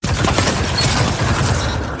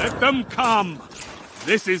them come.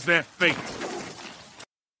 This is their fate.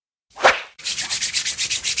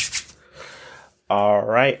 All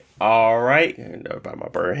right. And about my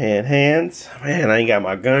bird hands. Man, I ain't got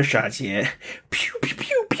my gunshots yet. Pew, pew,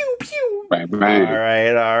 pew, pew, pew. Bang, bang.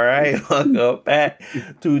 All right. Welcome back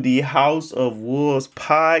to the House of Wolves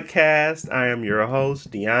podcast. I am your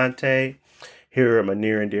host, Deontay. Here are my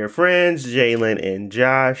near and dear friends, Jalen and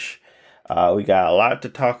Josh. We got a lot to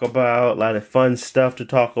talk about, a lot of fun stuff to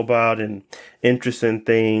talk about, and interesting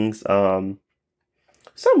things.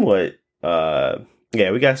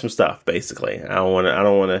 Yeah, we got some stuff, basically. I don't want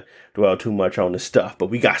to dwell too much on the stuff, but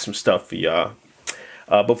we got some stuff for y'all.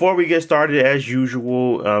 Before we get started, as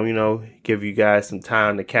usual, give you guys some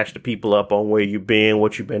time to catch the people up on where you've been,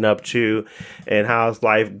 what you've been up to, and how's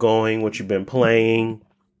life going, what you've been playing.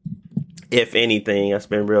 If anything, it's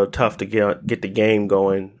been real tough to get the game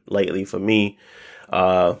going lately for me.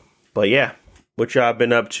 But yeah, what y'all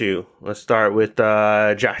been up to? Let's start with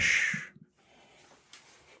Josh.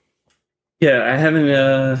 Yeah, I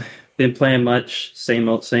haven't been playing much. Same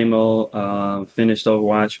old. Finished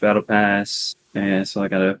Overwatch Battle Pass, and so I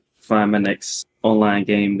gotta find my next online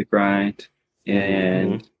game to grind.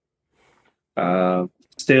 And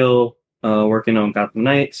still working on Gotham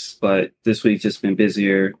Knights, but this week just been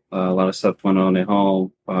busier. A lot of stuff going on at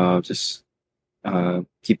home. Just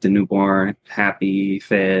keep the newborn happy,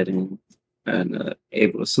 fed, and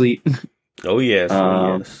able to sleep. Oh yes.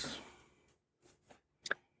 Yes.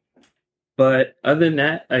 But other than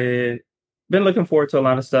that, I've been looking forward to a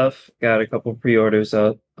lot of stuff. Got a couple pre-orders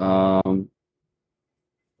up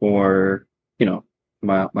for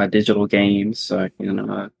my digital games, so I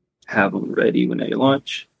can have them ready when they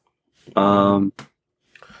launch. What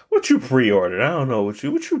you pre-ordered? I don't know what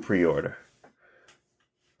you pre-order.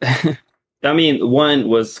 I mean, one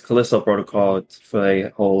was Callisto Protocol for a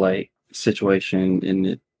whole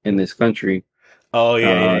situation in this country. Oh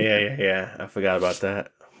yeah. I forgot about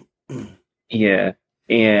that. Yeah,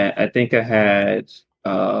 and I think I had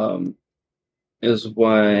it was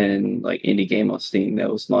one indie game on Steam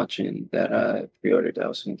that was launching that I pre-ordered that I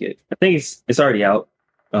was gonna get. I think it's already out.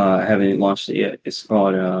 I haven't launched it yet. It's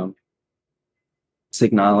called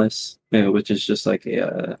Signalis, which is just like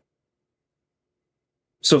a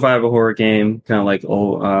survival horror game, kind of like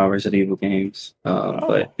old Resident Evil games.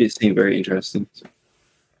 But it seemed very interesting.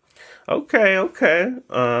 Okay.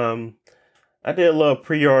 I did a little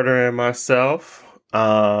pre-ordering myself.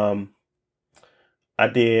 I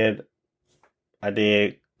did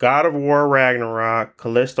God of War Ragnarok,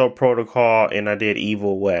 Callisto Protocol, and I did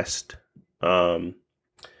Evil West.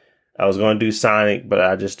 I was going to do Sonic, but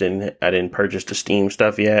I didn't purchase the Steam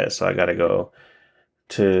stuff yet, so I got to go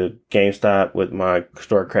to GameStop with my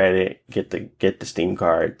store credit, get the Steam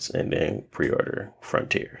cards, and then pre-order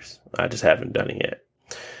Frontiers. I just haven't done it yet.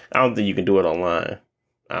 I don't think you can do it online.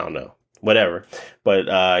 I don't know. Whatever. But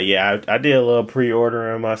yeah, I did a little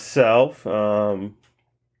pre-ordering myself.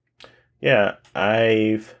 Yeah,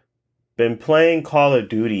 I've been playing Call of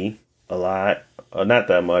Duty a lot. Not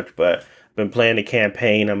that much, but been playing the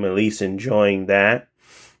campaign. I'm at least enjoying that.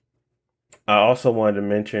 I also wanted to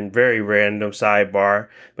mention, very random sidebar,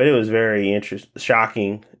 but it was very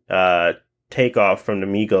shocking. Takeoff from the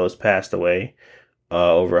Migos passed away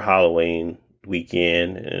over Halloween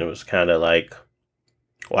weekend, and it was kind of like,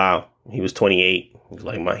 wow. He was 28.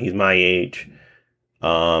 He's my age.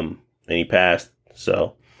 And he passed.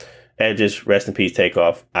 So, and just rest in peace,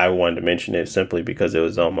 Takeoff. I wanted to mention it simply because it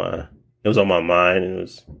was on my mind, and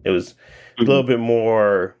it was a little bit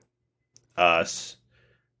more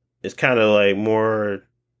it's kind of like more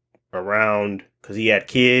around because he had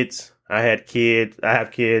kids. I have kids,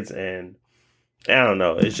 and I don't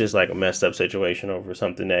know. It's just like a messed up situation over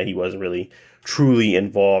something that he wasn't really truly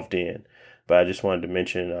involved in. But I just wanted to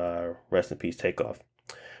mention rest in peace, Takeoff.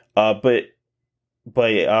 But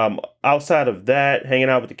outside of that, hanging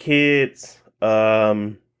out with the kids, yeah,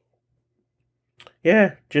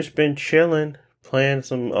 just been chilling, playing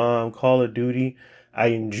some Call of Duty. I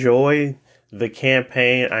enjoy the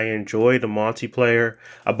campaign. I enjoy the multiplayer.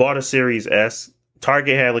 I bought a Series S.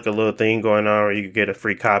 Target had like a little thing going on where you could get a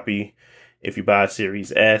free copy if you buy a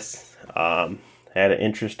Series S. Had an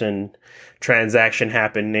interesting transaction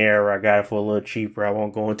happen there where I got it for a little cheaper. I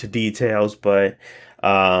won't go into details, but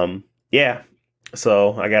yeah.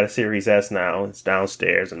 So I got a Series S now. It's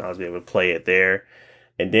downstairs, and I was able to play it there.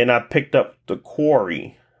 And then I picked up The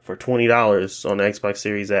Quarry for $20 on the Xbox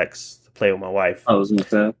Series X to play with my wife. Oh, it's on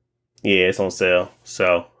sale? Yeah, it's on sale.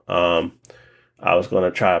 So I was going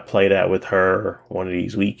to try to play that with her one of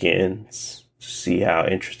these weekends. see how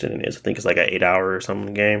interesting it is. I think it's like an 8 hour or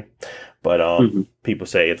something game. But people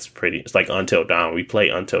say it's like Until Dawn. We play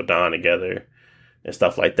Until Dawn together and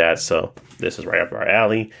stuff like that. So this is right up our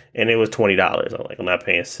alley. And it was $20. I'm like, I'm not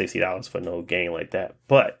paying $60 for no game like that.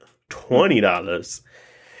 But $20.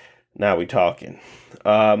 Now we talking.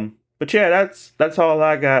 But yeah, that's all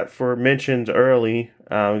I got for mentions early.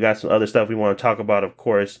 We got some other stuff we want to talk about, of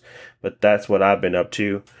course, but that's what I've been up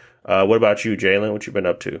to. What about you, Jalen? What you been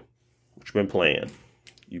up to? What you been playing?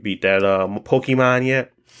 You beat that Pokemon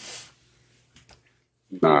yet?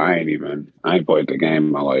 No, I ain't played the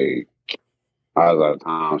game. I was out of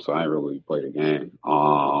time, so I ain't really played the game.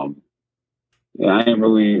 Yeah, I ain't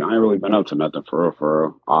really been up to nothing for real, for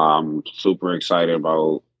real. I'm super excited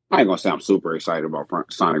about. I ain't gonna say I'm super excited about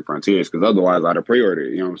Sonic Frontiers because otherwise I'd have pre-ordered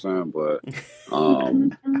it. You know what I'm saying? But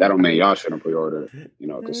that don't mean y'all shouldn't pre-order it. You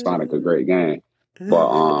know, because Sonic a great game. But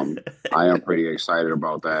I am pretty excited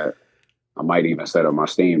about that. I might even set up my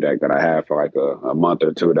Steam Deck that I have for like a month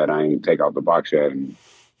or two that I ain't take out the box yet and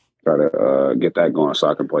try to get that going so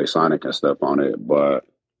I can play Sonic and stuff on it. But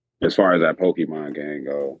as far as that Pokemon game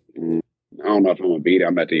go, I don't know if I'm gonna beat it.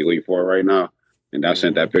 I'm at the Elite Four right now, and I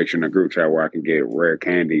sent that picture in the group chat where I can get rare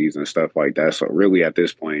candies and stuff like that. So really, at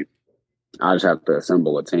this point, I just have to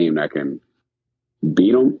assemble a team that can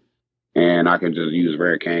beat them, and I can just use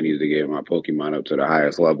rare candies to get my Pokemon up to the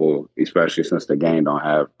highest level. Especially since the game don't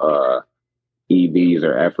have EVs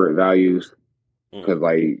or effort values, because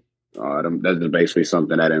that's just basically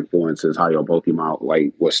something that influences how your Pokemon,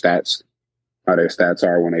 like what stats, how their stats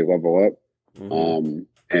are when they level up.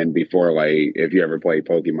 And before, like, if you ever played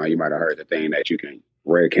Pokemon, you might have heard the thing that you can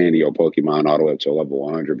rare candy your Pokemon all the way up to level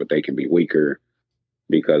 100, but they can be weaker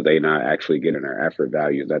because they not actually getting their effort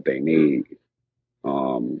values that they need.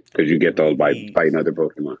 Because you get those by fighting other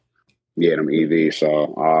Pokemon. Yeah, them EVs.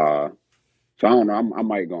 So I don't know. I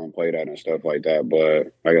might go and play that and stuff like that.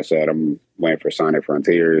 But like I said, I'm waiting for Sonic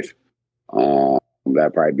Frontiers.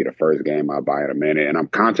 That'd probably be the first game I buy in a minute. And I'm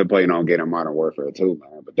contemplating on getting Modern Warfare 2,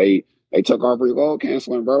 man. But they took off reload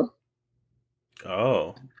canceling, bro.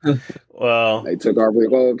 Oh. Well. They took off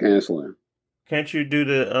reload canceling. Can't you do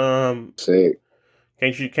the Sick.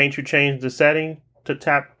 Can't you change the setting to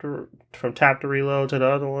from tap to reload to the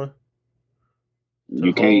other one?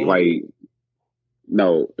 You can't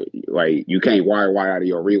you can't wire out of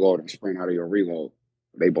your reload and sprint out of your reload.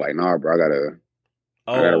 They be like, nah, bro,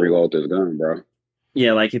 I gotta reload this gun, bro.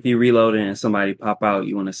 Yeah, like if you reload and somebody pop out,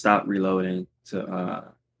 you want to stop reloading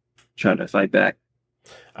to try to fight back.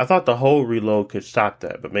 I thought the whole reload could stop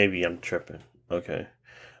that, but maybe I'm tripping. Okay.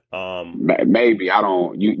 Maybe I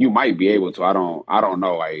don't. You might be able to. I don't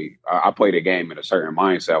know. Like I play the game in a certain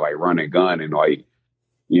mindset, like run and gun, and like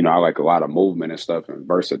I like a lot of movement and stuff and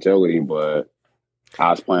versatility. But I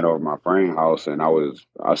was playing over my friend's house, and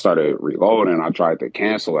I started reloading. I tried to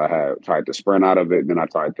cancel. I had tried to sprint out of it, then I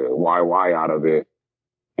tried to YY out of it,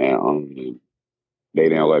 and they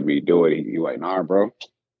didn't let me do it. He like, nah, bro.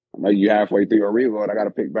 I know you halfway through your reload. I got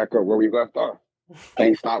to pick back up where we left off.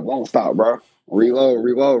 Can't stop, won't stop, bro. Reload.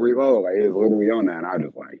 Like it's literally on that. And I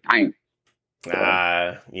just like, dang.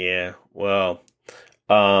 Yeah. Well,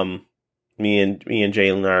 me and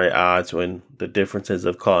Jalen are at odds when the differences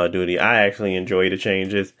of Call of Duty. I actually enjoy the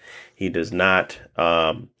changes. He does not.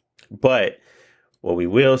 But what we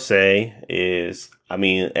will say is, I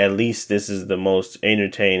mean, at least this is the most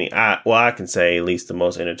entertaining. I can say at least the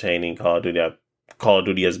most entertaining Call of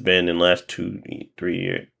Duty has been in the last 2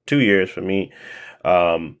 years for me.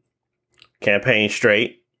 Campaign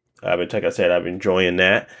straight. Like I said, I've been enjoying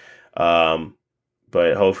that.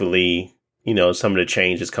 But hopefully, some of the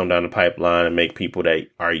changes come down the pipeline and make people that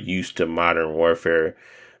are used to Modern Warfare,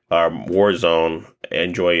 Warzone,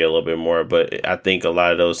 enjoy it a little bit more. But I think a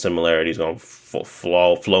lot of those similarities going to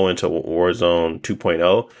flow into Warzone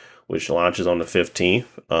 2.0, which launches on the 15th.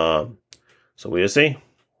 So we'll see.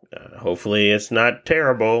 Hopefully it's not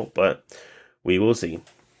terrible, but we will see.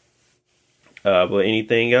 But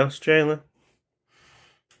anything else, Jalen?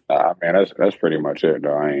 Man, that's pretty much it,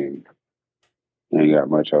 though. I ain't got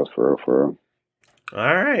much else for real.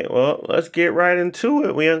 All right, well, let's get right into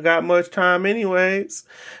it. We ain't got much time anyways.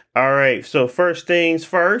 All right, so first things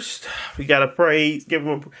first, we got to praise, give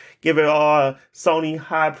it all Sony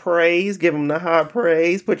high praise. Give them the high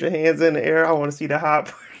praise. Put your hands in the air. I want to see the high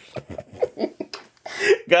praise.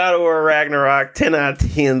 God of War Ragnarok, 10 out of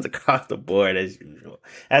 10s across the board as usual.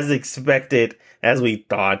 As expected, as we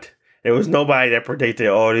thought. There was nobody that predicted,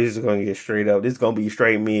 this is going to get straight up. This is going to be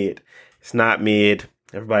straight mid. It's not mid.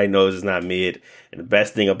 Everybody knows it's not mid. And the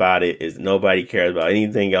best thing about it is nobody cares about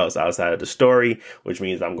anything else outside of the story, which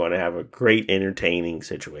means I'm going to have a great entertaining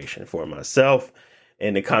situation for myself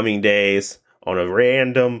in the coming days. on a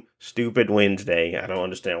random, stupid Wednesday. I don't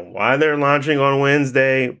understand why they're launching on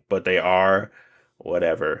Wednesday, but they are.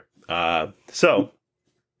 Whatever. So,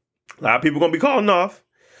 a lot of people going to be calling off.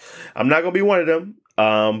 I'm not going to be one of them,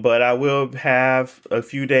 but I will have a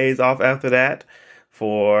few days off after that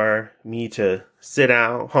for me to sit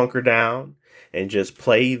down, hunker down, and just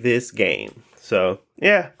play this game. So,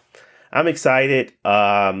 yeah, I'm excited.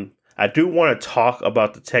 I do want to talk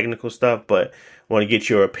about the technical stuff, but I want to get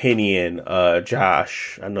your opinion,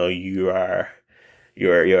 Josh. I know you're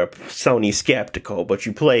Sony skeptical, but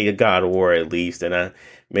you play a God of War at least, and I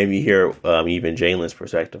maybe hear even Jalen's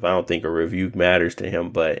perspective. I don't think a review matters to him,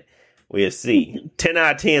 but we'll see. 10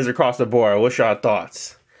 out of 10s across the board. What's your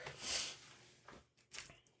thoughts?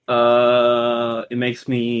 It makes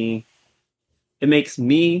me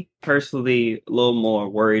personally a little more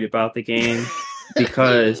worried about the game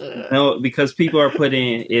because because people are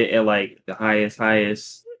putting it at like the highest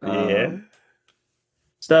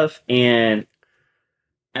stuff, and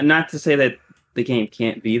not to say that the game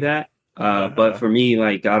can't be that, but for me,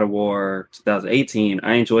 like God of War 2018,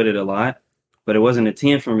 I enjoyed it a lot, but it wasn't a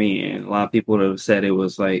 10 for me, and a lot of people would have said it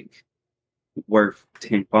was like worth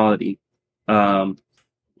 10 quality. So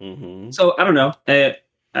I don't know.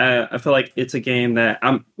 I feel like it's a game that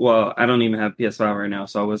I don't even have PS5 right now,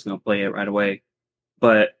 so I wasn't gonna play it right away.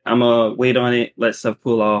 But I'm gonna wait on it, let stuff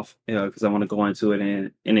cool off, because I want to go into it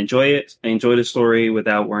and enjoy it. I enjoy the story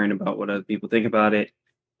without worrying about what other people think about it.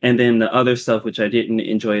 And then the other stuff which I didn't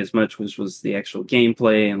enjoy as much, which was the actual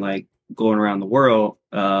gameplay and like going around the world.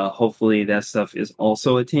 Hopefully that stuff is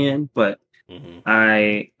also a 10, but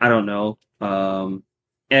I don't know.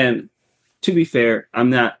 And to be fair, I'm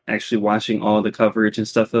not actually watching all the coverage and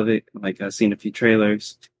stuff of it. Like I've seen a few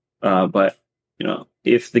trailers, but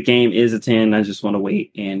if the game is a 10, I just want to wait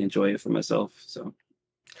and enjoy it for myself. So,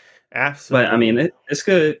 absolutely. But I mean, it's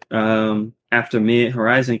good. After Mid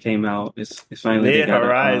Horizon came out, it's finally Mid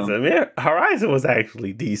Horizon. Horizon was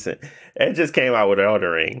actually decent. It just came out with Elden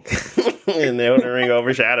Ring, and the Elden Ring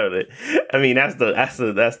overshadowed it. I mean,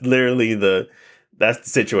 that's literally the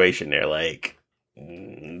situation there. Like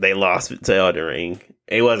they lost to Elden Ring.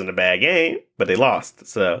 It wasn't a bad game, but they lost.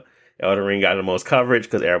 So Elden Ring got the most coverage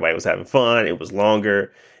because everybody was having fun. It was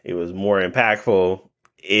longer. It was more impactful.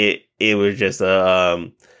 It was just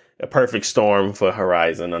a perfect storm for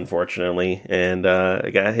Horizon, unfortunately, and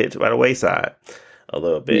it got hit by the wayside a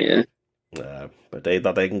little bit. Yeah. But they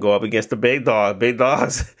thought they can go up against the big dog. Big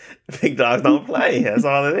dogs don't play. That's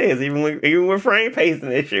all it is. Even with frame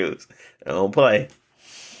pacing issues, they don't play.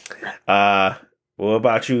 What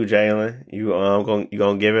about you, Jalen? You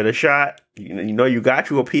gonna give it a shot? You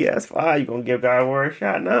got you a PS5. You gonna give God of War a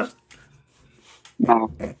shot now?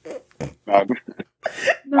 No.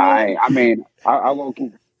 I mean, I will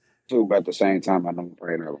keep too, but at the same time, I don't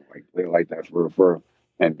play it like that for real.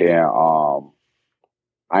 And then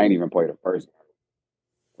I ain't even played the first.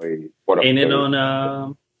 Ain't it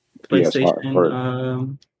on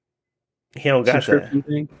PlayStation? He don't got that.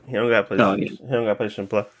 Thing? He don't got PlayStation. Oh, yeah. He don't got PlayStation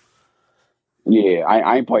Plus. Yeah,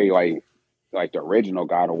 I ain't play like the original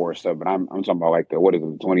God of War stuff, but I'm talking about like the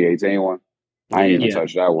 2018 one. I ain't even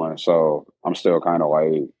touched that one, so I'm still kind of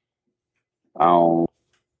like I don't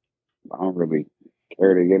really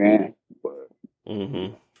care to get in, but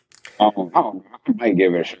I might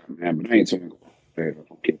give it a shot, man. But I ain't too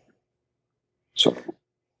much. So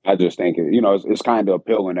I just think it's kind of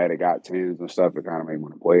appealing that it got 10s and stuff. It kind of made me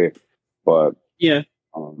want to play it, but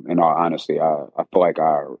in all honesty, I feel like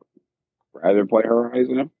I rather play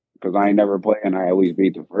Horizon because I ain't never played and I at least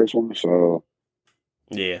beat the first one. So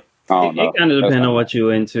yeah. It kind of depends on what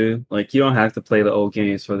you're into. Like, you don't have to play the old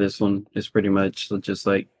games for this one. It's pretty much just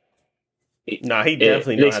like. No, he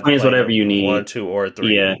definitely don't have to play whatever you need. 1, 2, or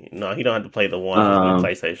 3. Yeah. No, he don't have to play the one on the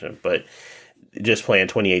PlayStation, but just playing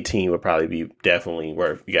 2018 would probably be definitely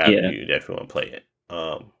worth. You definitely want to play it.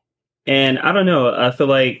 And I don't know. I feel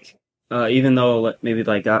like even though maybe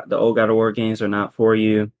like the old God of War games are not for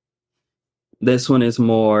you, this one is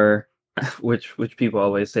more. Which people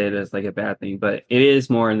always say it as like a bad thing, but it is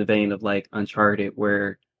more in the vein of like Uncharted,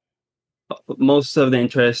 where most of the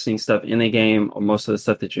interesting stuff in the game, or most of the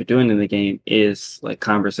stuff that you're doing in the game, is like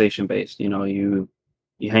conversation based. You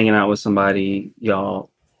hanging out with somebody, you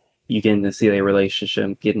getting to see their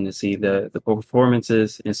relationship, getting to see the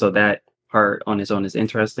performances, and so that part on its own is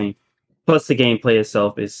interesting. Plus, the gameplay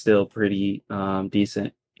itself is still pretty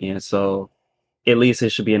decent, and so. At least it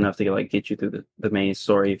should be enough to like get you through the main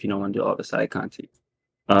story if you don't want to do all the side content.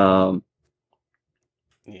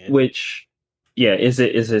 Which, is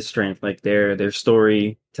a strength. Like their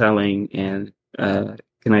storytelling and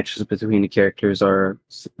connections between the characters are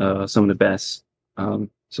some of the best.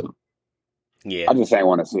 So I Yeah. just ain't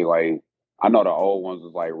want to see like I know the old ones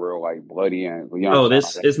was like real like bloody and you know what Oh, I'm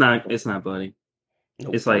this saying? it's not bloody.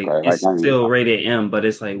 Nope. It's like Okay, like it's still rated M, but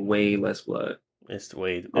it's like way less blood. It's the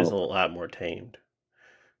way. It's a okay. lot more tamed.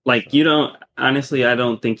 Like you So don't honestly, I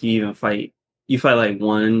don't think you even fight. You fight like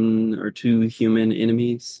one or two human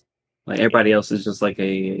enemies. Like yeah, everybody else is just like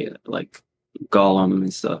a like golem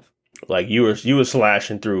and stuff. like you were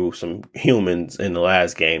slashing through some humans in the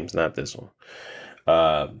last games, not this one.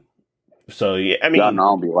 Um. So yeah, I Y'all mean, know I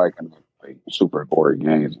don't be liking like super gory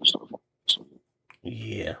games and stuff. So,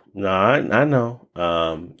 yeah, no, I know.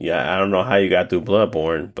 Yeah, I don't know how you got through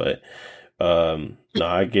Bloodborne, but no,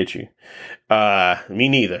 I get you. Me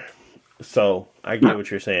neither. So I get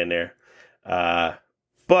what you're saying there. Uh,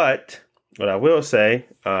 but what I will say,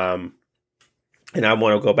 and I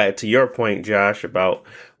want to go back to your point, Josh, about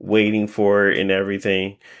waiting for it and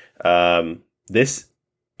everything. This,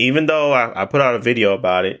 even though I put out a video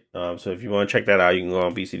about it, so if you want to check that out, you can go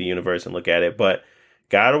on BCD Universe and look at it. But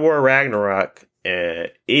God of War Ragnarok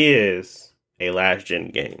is a last gen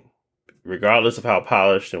game, regardless of how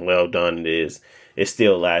polished and well done it is. It's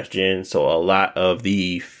still last gen, so a lot of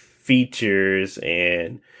the features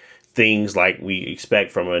and things like we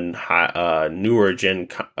expect from a newer gen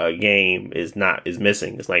game is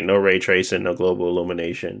missing. It's like no ray tracing, no global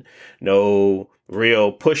illumination, no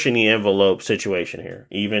real pushing the envelope situation here.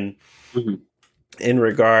 Even Mhm. in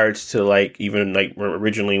regards to like even like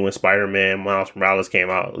originally when Spider-Man Miles Morales came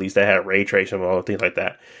out, at least they had ray tracing and things like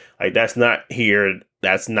that. Like that's not here.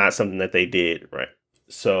 That's not something that they did, right?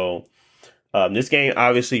 So this game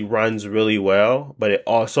obviously runs really well, but it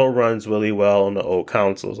also runs really well on the old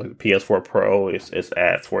consoles. Like the PS4 Pro is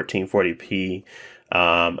at 1440p.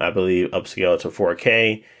 I believe upscale to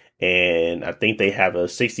 4K. And I think they have a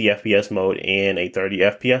 60 FPS mode and a 30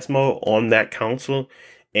 FPS mode on that console.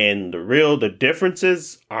 And the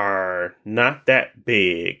differences are not that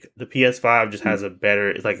big. The PS5 just has a better,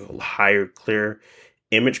 it's like a higher, clear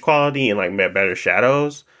image quality and like better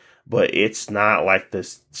shadows, but it's not like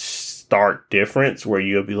this stark difference where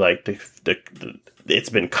you'll be like the it's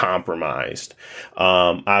been compromised.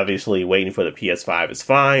 Obviously, waiting for the PS5 is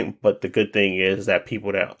fine, but the good thing is that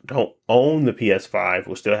people that don't own the PS5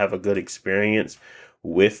 will still have a good experience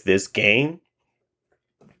with this game.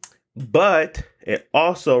 But it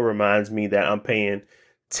also reminds me that I'm paying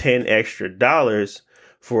 $10 extra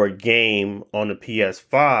for a game on the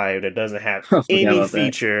PS5 that doesn't have I forgot about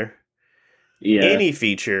that. Yeah. any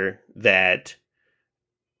feature that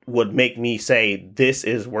would make me say this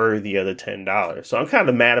is worthy of the $10. So I'm kind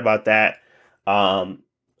of mad about that.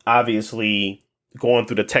 Obviously, going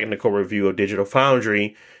through the technical review of Digital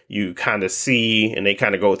Foundry, you kind of see, and they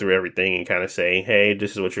kind of go through everything and kind of say, "Hey,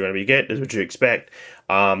 this is what you're going to be getting. This is what you expect."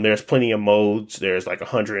 There's plenty of modes. There's like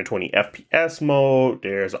 120 FPS mode.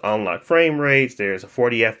 There's unlocked frame rates. There's a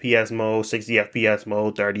 40 FPS mode, 60 FPS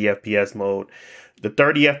mode, 30 FPS mode. The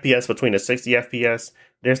 30 FPS between the 60 FPS,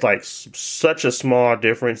 there's like such a small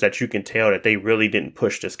difference that you can tell that they really didn't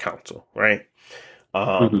push this console, right?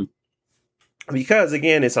 Mhm. Because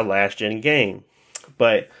again, it's a last gen game.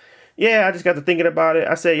 But yeah, I just got to thinking about it.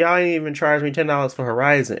 I said, y'all ain't even charged me $10 for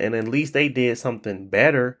Horizon, and at least they did something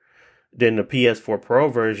better than the PS4 Pro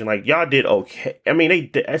version. Like y'all did okay. I mean,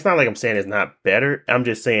 it's not like I'm saying it's not better. I'm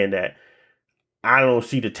just saying that I don't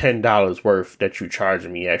see the $10 worth that you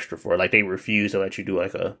charging me extra for. Like they refuse to let you do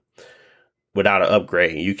like a without an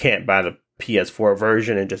upgrade. You can't buy the PS4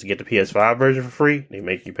 version and just get the PS5 version for free. They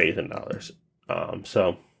make you pay $10.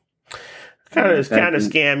 So it's kind of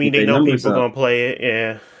scammy. Keep They their know numbers people up. gonna play it.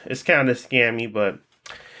 Yeah, it's kind of scammy, but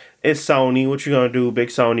it's Sony. What you gonna do? Big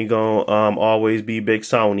Sony gonna always be Big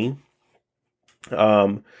Sony.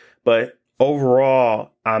 Um, but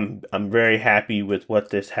overall, I'm very happy with what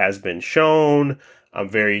this has been shown. I'm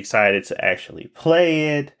very excited to actually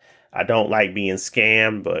play it. I don't like being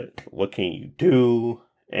scammed, but what can you do?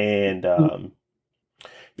 And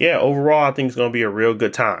yeah, overall, I think it's going to be a real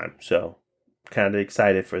good time. So, kind of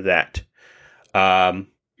excited for that. Um,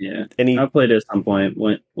 Yeah. I'll any, play it at some point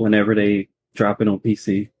whenever they drop it on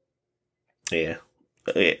PC. yeah,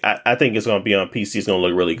 I think it's going to be on PC. It's going to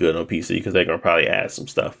look really good on PC because they're going to probably add some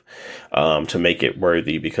stuff to make it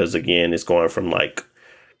worthy. Because again, it's going from like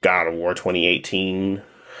God of War 2018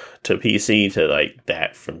 to PC to like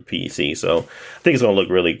that from PC. So I think it's going to look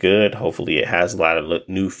really good. Hopefully it has a lot of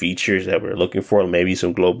new features that we're looking for. Maybe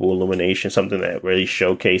some global illumination, something that really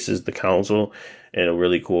showcases the console in a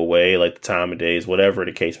really cool way, like the time of days, whatever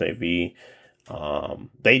the case may be.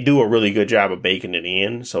 They do a really good job of baking it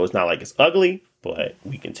in. So it's not like it's ugly, but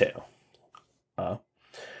we can tell. Uh,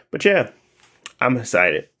 but yeah, I'm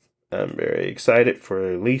excited. I'm very excited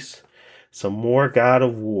for at least some more God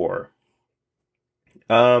of War.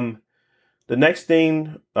 The next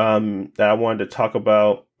thing that I wanted to talk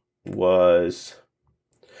about was,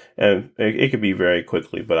 and it could be very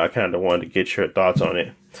quickly, but I kind of wanted to get your thoughts on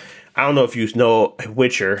it. I don't know if you know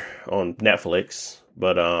Witcher on Netflix,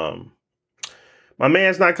 but my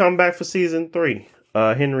man's not coming back for season 3.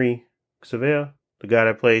 Henry Cavill, the guy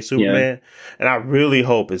that plays Superman, and I really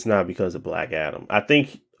hope it's not because of Black Adam. I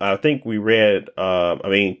think we read,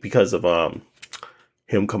 because of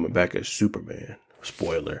him coming back as Superman.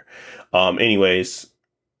 Spoiler. Anyways,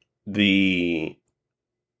 the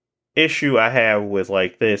issue I have with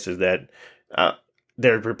like this is that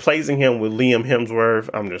they're replacing him with Liam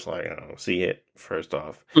Hemsworth. I'm just like, I don't see it. First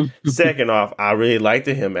off, second off, I really liked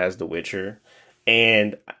him as the Witcher,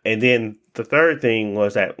 and then the third thing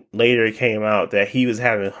was that later it came out that he was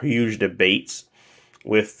having huge debates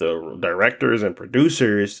with the directors and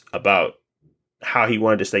producers about how he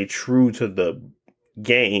wanted to stay true to the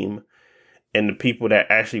game. And the people that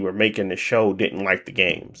actually were making the show didn't like the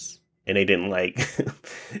games, and they didn't like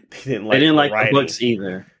the books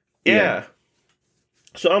either. Yeah.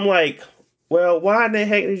 So I'm like, well, why the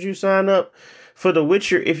heck did you sign up for The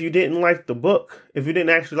Witcher if you didn't like the book? If you didn't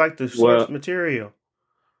actually like the source material?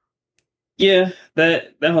 Yeah,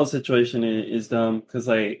 that whole situation is dumb because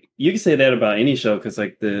like you can say that about any show because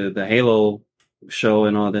like the Halo show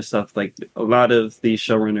and all this stuff, like a lot of these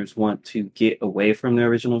showrunners want to get away from the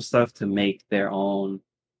original stuff to make their own.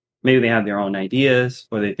 Maybe they have their own ideas,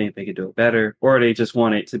 or they think they could do it better, or they just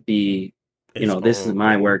want it to be, this is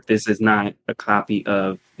my work. This is not a copy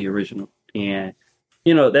of the original, and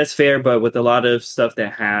that's fair. But with a lot of stuff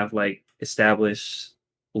that have like established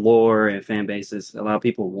lore and fan bases, a lot of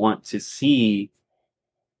people want to see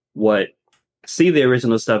the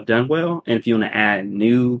original stuff done well, and if you want to add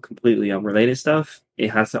new, completely unrelated stuff, it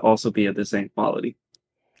has to also be of the same quality.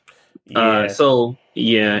 Yeah.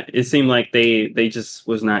 It seemed like they just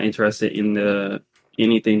was not interested in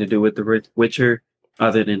anything to do with the Witcher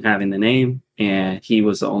other than having the name, and he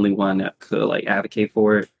was the only one that could like advocate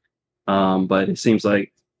for it. But it seems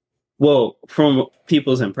like, well, from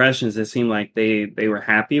people's impressions, it seemed like they were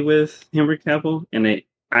happy with Henry Cavill, and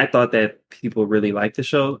I thought that people really liked the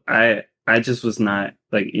show. I just was not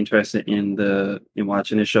like interested in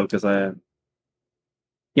watching the show because I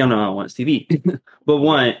watch TV.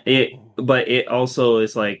 But it also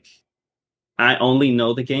is like I only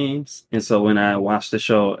know the games, and so when I watched the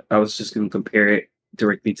show, I was just going to compare it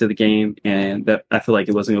directly to the game, and that I feel like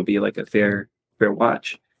it wasn't going to be like a fair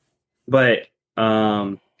watch. But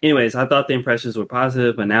anyways, I thought the impressions were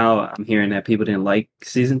positive, but now I'm hearing that people didn't like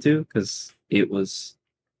season 2 because the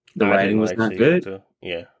writing was not good. 2.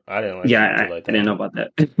 Yeah. I didn't like I didn't know about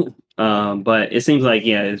that. But it seems like,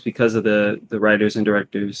 it's because of the writers and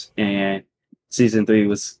directors, and season 3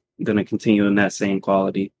 was going to continue in that same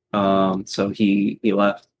quality. So he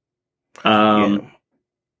left.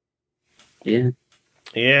 Yeah.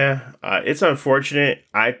 It's unfortunate.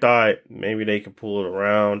 I thought maybe they could pull it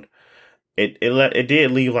around. It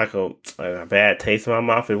did leave like a bad taste in my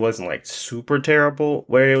mouth. It wasn't like super terrible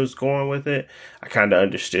where it was going with it. I kind of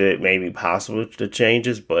understood maybe possible the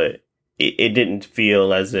changes, but it didn't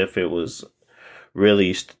feel as if it was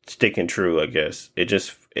really sticking true. I guess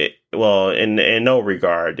in no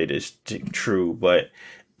regard it is true, but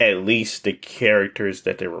at least the characters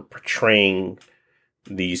that they were portraying,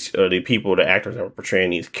 the actors that were portraying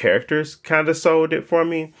these characters, kind of sold it for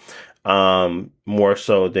me. More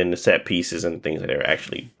so than the set pieces and things that they're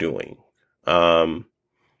actually doing. So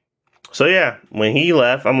yeah, when he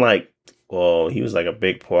left, I'm like, well, he was like a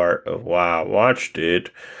big part of why I watched it.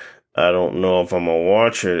 I don't know if I'm gonna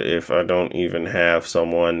watch it if I don't even have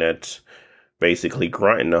someone that's basically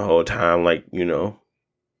grunting the whole time, like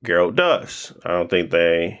Geralt does. I don't think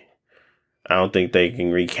they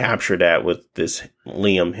can recapture that with this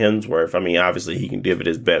Liam Hemsworth. I mean, obviously he can give it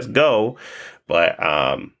his best go, but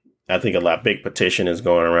I think a big petition is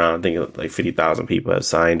going around. I think like 50,000 people have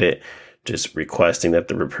signed it, just requesting that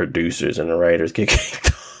the producers and the writers get kicked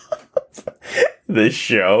off the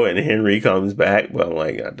show and Henry comes back. But I'm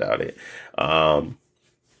like, I doubt it.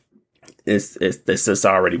 It's just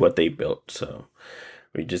already what they built. So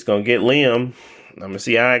we're just gonna get Liam. I'm gonna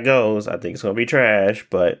see how it goes. I think it's gonna be trash,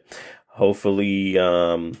 but hopefully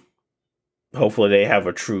they have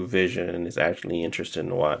a true vision and it's actually interesting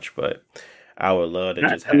to watch. But I would love to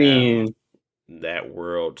just have that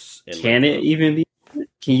world. Can it even be?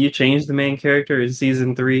 Can you change the main character in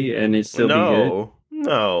season 3 and it still be good?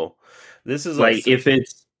 No. This is like if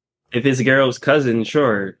it's Geralt's cousin,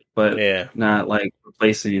 sure, but not like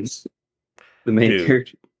replacing the main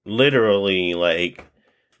character. Literally, like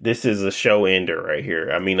this is a show ender right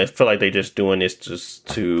here. I mean, I feel like they're just doing this just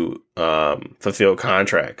to fulfill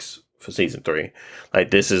contracts for season 3. Like,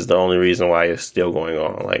 this is the only reason why it's still going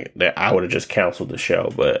on. Like, I would have just canceled the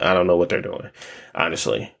show, but I don't know what they're doing,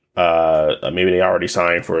 honestly. Maybe they already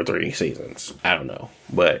signed for 3 seasons. I don't know,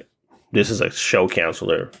 but this is a show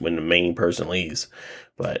canceler when the main person leaves.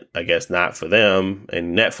 But I guess not for them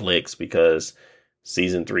and Netflix, because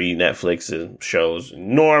season 3 Netflix shows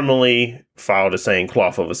normally follow the same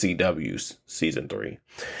cloth of a CW's season 3.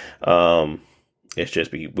 It's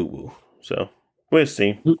just be boo boo. So we'll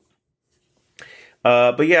see.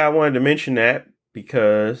 But yeah, I wanted to mention that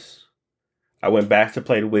because I went back to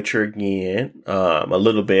play The Witcher again, a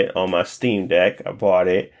little bit on my Steam Deck. I bought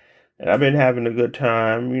it, and I've been having a good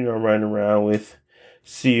time, running around with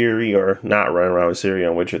Siri, or not running around with Siri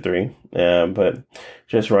on Witcher 3, but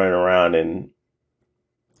just running around and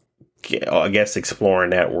I guess exploring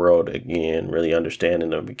that world again, really understanding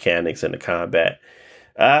the mechanics and the combat.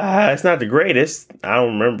 It's not the greatest. I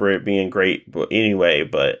don't remember it being great, but anyway,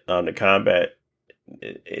 but the combat,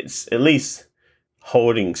 it's at least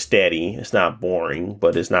holding steady. It's not boring,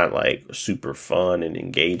 but it's not like super fun and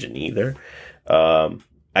engaging either.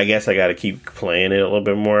 I guess I got to keep playing it a little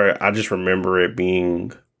bit more. I just remember it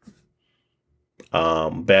being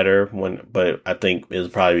better but I think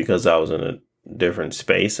it's probably because I was in a different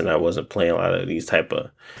space and I wasn't playing a lot of these type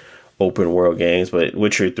of open world games. But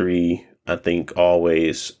Witcher 3, I think,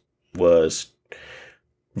 always was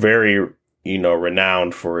very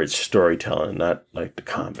renowned for its storytelling, not like the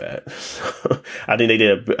combat. I think they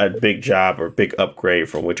did a big job or big upgrade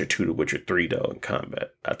from Witcher 2 to Witcher 3 though in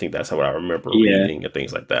combat. I think that's what I remember reading and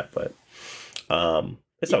things like that. But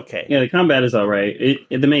it's okay. Yeah, the combat is all right.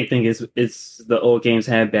 The main thing is it's the old games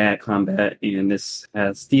had bad combat, and this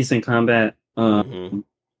has decent combat.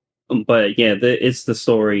 But yeah, it's the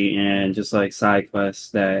story and just like side quests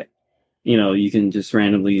that you can just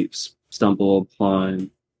randomly stumble upon.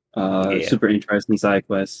 Super interesting side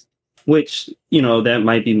quests, which that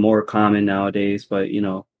might be more common nowadays. But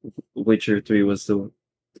Witcher 3 was the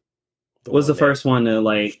first one to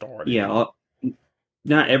like started.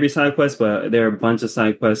 Not every side quest, but there are a bunch of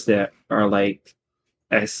side quests that are like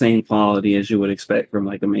at same quality as you would expect from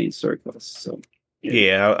like a main story quest. So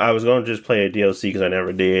I was going to just play a DLC because I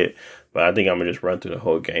never did, but I think I'm gonna just run through the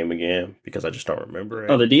whole game again because I just don't remember it.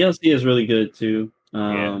 Oh, the DLC is really good too.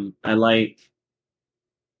 I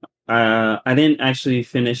didn't actually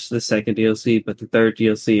finish the second DLC, but the third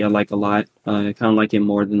DLC I like a lot. I kind of like it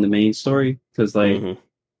more than the main story because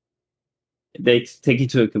they take you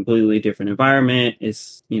to a completely different environment.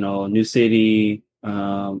 It's a new city,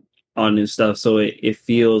 all new stuff, so it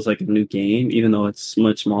feels like a new game, even though it's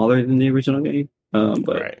much smaller than the original game. I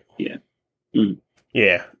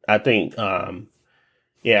think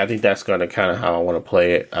I think that's gonna kind of how I want to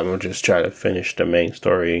play it. I'm gonna just try to finish the main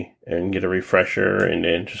story and get a refresher, and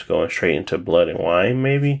then just going straight into Blood and Wine.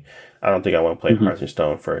 Maybe I don't think I want to play Hearts and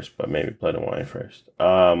Stone first, but maybe Blood and Wine first.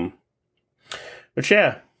 But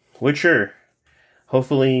yeah, Witcher.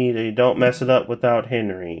 Hopefully they don't mess it up without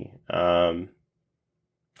Henry. But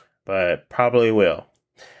probably will.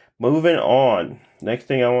 Moving on. Next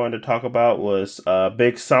thing I wanted to talk about was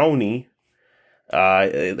big Sony.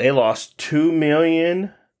 They lost 2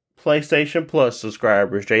 million PlayStation Plus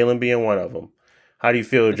subscribers, Jalen being one of them. How do you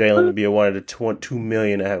feel, Jalen, to be one of the 2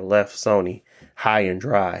 million that have left Sony high and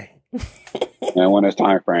dry? And when it's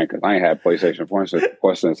time frame, because I ain't had PlayStation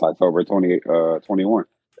Plus since October 21.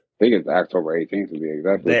 I think it's October 18th to be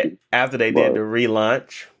exact. After they did the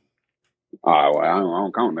relaunch. Well, I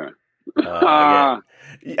don't count that. I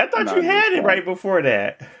thought you had it right before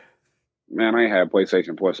that. Man, I ain't had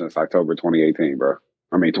PlayStation Plus since October 2018, bro.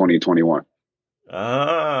 2021.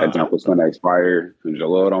 That jump was gonna expire. And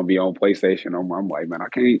Jalil don't be on PlayStation. I'm like, man, I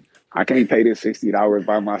can't pay this $60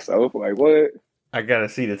 by myself. Like, what? I gotta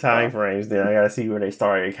see the time frames. Then I gotta see where they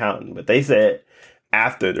started counting. But they said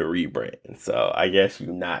after the rebrand, so I guess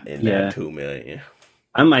you're not in that 2 million.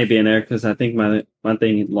 I might be in there because I think my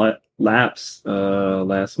thing lapsed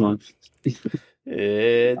last month.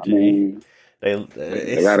 They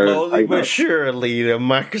slowly but surely the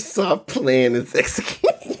Microsoft plan is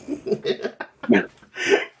executing.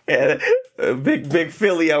 And big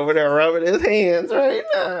Philly over there rubbing his hands right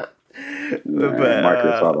now.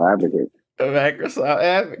 Microsoft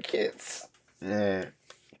advocates.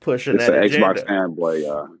 Pushing it's that an agenda. Xbox fanboy,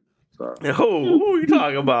 y'all. So. Who you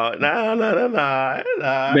talking about? Nah.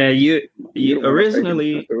 Man, you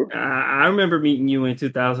originally, I remember meeting you in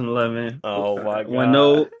 2011. Oh my god!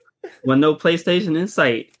 When no PlayStation in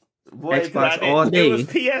sight. Boy, Xbox all it day. was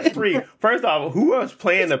PS3. First off, who was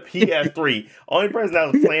playing the PS3? Only person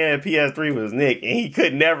that was playing the PS3 was Nick, and he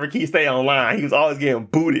could never stay online. He was always getting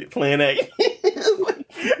booted playing that.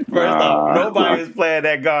 First off, nobody was playing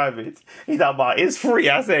that garbage. He talking about it's free.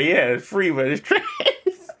 I said, yeah, it's free, but it's trash.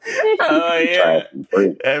 Oh yeah,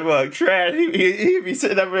 that mug trash. He be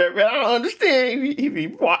sitting up there, but I don't understand. He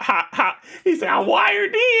be hot. He said, I'm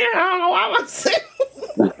wired in. I don't know why I'm saying.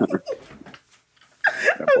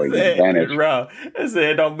 I said,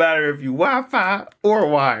 it don't matter if you Wi-Fi or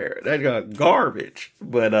wired. That's garbage.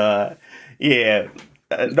 But yeah,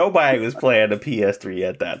 nobody was playing the PS3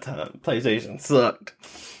 at that time. PlayStation sucked.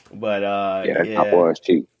 But that was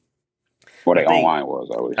cheap. Well, they online was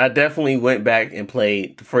always. I definitely went back and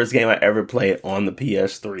played the first game I ever played on the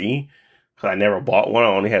PS3. I never bought one. I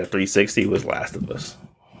only had a 360. Was Last of Us.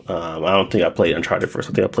 I don't think I played Uncharted first.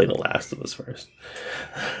 I think I played The Last of Us first.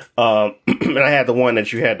 And I had the one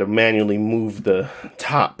that you had to manually move the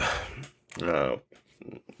top.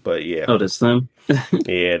 But yeah. Oh, the Slim?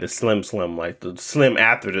 Yeah, the Slim, like the Slim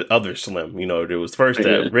after the other Slim. You know, there was first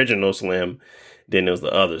the original Slim, then there was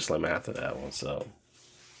the other Slim after that one. So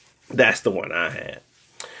that's the one I had.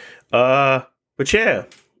 But yeah,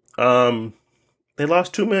 they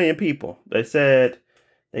lost 2 million people. They said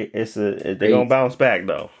they're gonna bounce back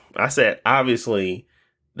though. I said obviously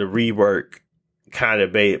the rework kind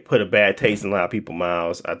of put a bad taste in a lot of people's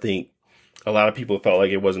mouths. I think a lot of people felt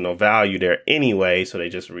like it wasn't no value there anyway, so they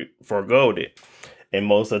just forgoed it. And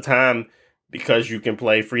most of the time, because you can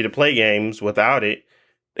play free to play games without it,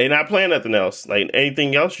 they're not playing nothing else. Like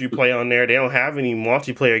anything else you play on there, they don't have any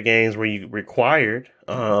multiplayer games where you required.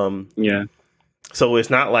 Yeah. So it's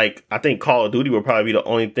not like, I think Call of Duty will probably be the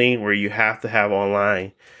only thing where you have to have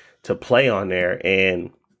online to play on there.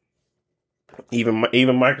 And even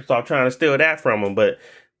Microsoft trying to steal that from them. But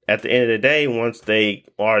at the end of the day, once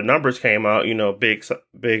our numbers came out, you know, big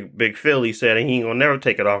Philly said he ain't gonna never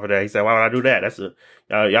take it off of that. He said, why would I do that? That's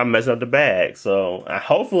y'all messing up the bag. So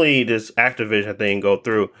hopefully this Activision thing go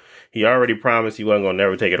through. He already promised he wasn't gonna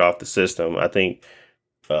never take it off the system. I think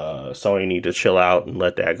Sony need to chill out and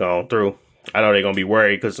let that go on through. I know they're gonna be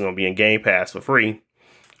worried because it's gonna be in Game Pass for free,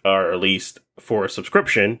 or at least for a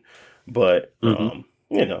subscription. But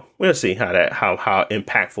you know, we'll see how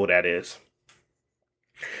impactful that is.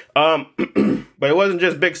 But it wasn't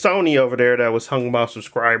just big Sony over there that was hung about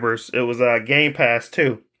subscribers. It was Game Pass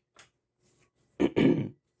too.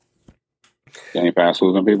 Game Pass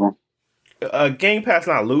losing people? Game Pass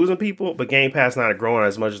not losing people, but Game Pass not growing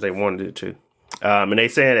as much as they wanted it to. And they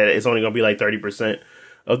saying that it's only going to be like 30%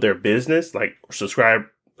 of their business, like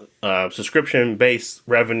subscription-based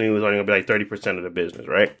revenue is only going to be like 30% of the business,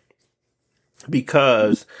 right?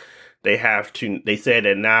 Because they said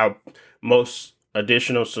that now most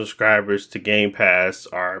additional subscribers to Game Pass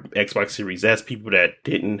are Xbox Series S people that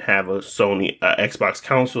didn't have a Sony Xbox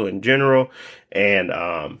console in general, and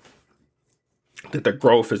that the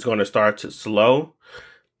growth is going to start to slow.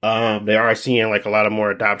 They are seeing like a lot of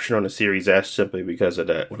more adoption on the Series S simply because of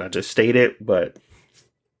that, what I just stated, but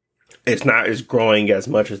it's not as growing as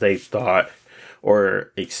much as they thought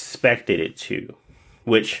or expected it to,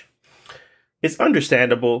 which it's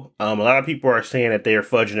understandable. A lot of people are saying that they are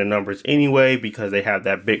fudging the numbers anyway because they have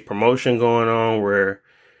that big promotion going on where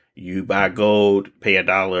you buy gold, pay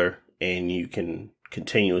 $1, and you can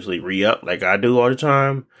continuously re-up like I do all the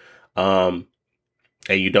time. And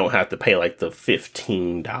you don't have to pay like the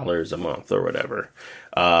 $15 a month or whatever.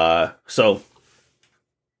 So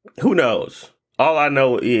who knows? All I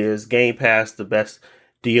know is Game Pass, the best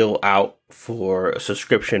deal out for a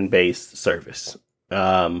subscription-based service.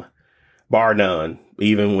 Bar none,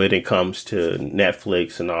 even when it comes to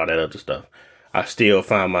Netflix and all that other stuff. I still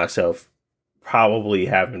find myself probably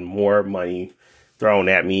having more money thrown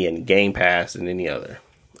at me in Game Pass than any other.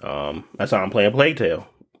 That's how I'm playing Plague Tale.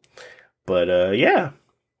 But yeah.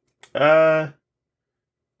 What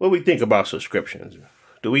do we think about subscriptions?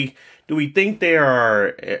 Do we think they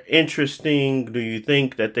are interesting? Do you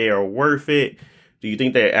think that they are worth it? Do you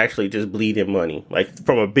think they're actually just bleeding money? Like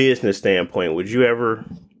from a business standpoint, would you ever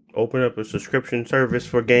open up a subscription service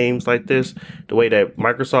for games like this, the way that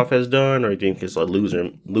Microsoft has done, or do you think it's a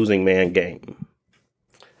losing man game?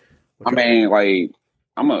 I mean, like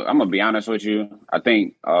I'm gonna be honest with you. I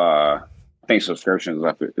think subscriptions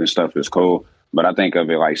and stuff is cool, but I think of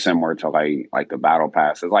it like similar to like the battle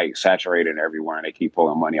pass. It's like saturated everywhere, and they keep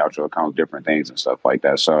pulling money out your account, different things and stuff like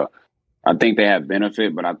that. So I think they have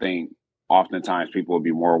benefit, but I think oftentimes people will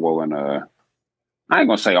be more willing to. I ain't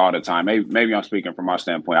gonna say all the time. Maybe I'm speaking from my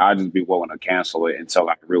standpoint. I'd just be willing to cancel it until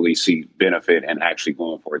I really see benefit and actually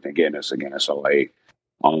going for it and getting this again. So like,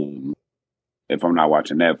 if I'm not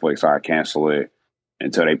watching Netflix, I cancel it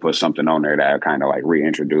until they put something on there that kind of like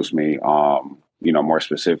reintroduce me. More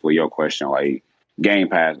specifically, your question, like Game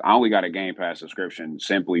Pass. I only got a Game Pass subscription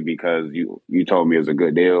simply because you told me it was a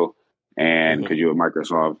good deal, and because you're a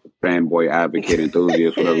Microsoft fanboy, advocate,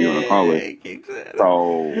 enthusiast, whatever you want to call it.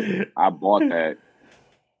 So I bought that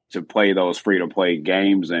to play those free to play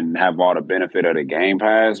games and have all the benefit of the Game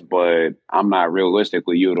Pass, but I'm not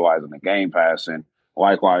realistically utilizing the Game Pass. And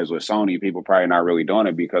likewise with Sony, people probably not really doing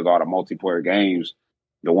it because all the multiplayer games,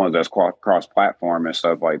 the ones that's cross platform and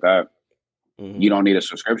stuff like that, you don't need a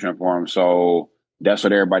subscription for them. So that's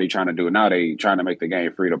what everybody trying to do now. They trying to make the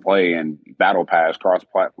game free to play and battle pass, cross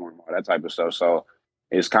platform, all that type of stuff. So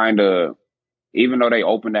it's kind of, even though they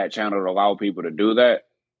opened that channel to allow people to do that,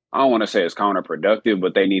 I don't want to say it's counterproductive,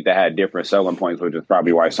 but they need to have different selling points, which is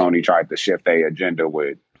probably why Sony tried to shift their agenda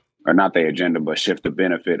or not their agenda, but shift the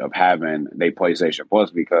benefit of having their PlayStation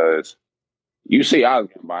Plus, because you see, I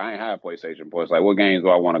ain't have PlayStation Plus. Like, what games do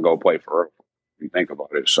I want to go play for? If you think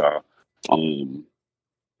about it. So,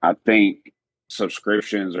 I think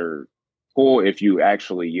subscriptions are cool if you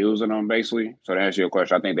actually using them, basically. So to answer your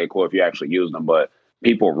question, I think they're cool if you actually use them, but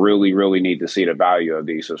people really, really need to see the value of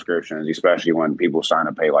these subscriptions, especially when people sign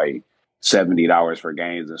to pay like $70 for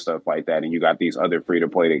games and stuff like that. And you got these other free to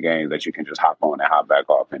play games that you can just hop on and hop back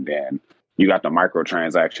off. And then you got the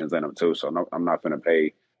microtransactions in them too. So no, I'm not going to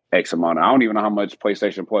pay X amount. I don't even know how much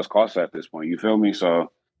PlayStation Plus costs at this point. You feel me?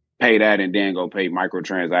 So pay that and then go pay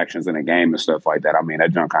microtransactions in a game and stuff like that. I mean,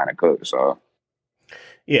 that junk kind of cooks. So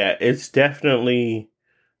yeah, it's definitely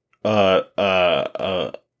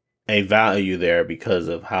a value there because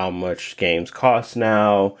of how much games cost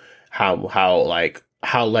now, how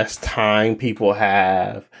less time people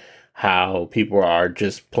have, how people are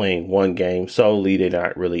just playing one game solely. They're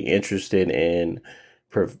not really interested in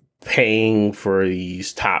paying for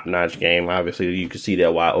these top-notch games. Obviously, you can see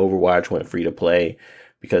that why Overwatch went free to play,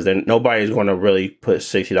 because then nobody's going to really put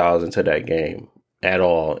 $60 into that game at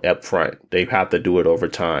all up front. They have to do it over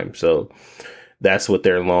time. So that's what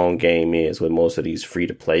their long game is with most of these free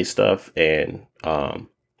to play stuff. And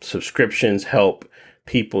subscriptions help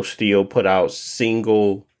people still put out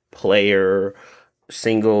single player,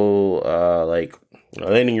 like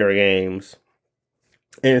linear games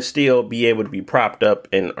and still be able to be propped up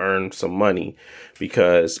and earn some money,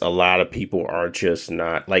 because a lot of people are just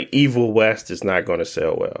not, like, Evil West is not going to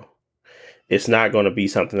sell well. It's not going to be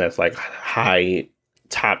something that's like high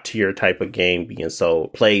top tier type of game being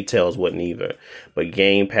sold. Plague Tales wouldn't either, but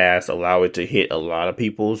Game Pass allow it to hit a lot of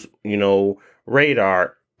people's,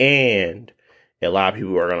 radar, and a lot of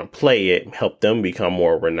people are going to play it, help them become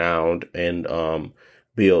more renowned, and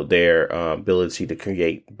build their ability to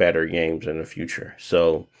create better games in the future.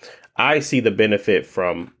 So I see the benefit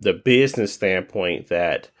from the business standpoint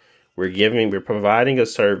that we're providing a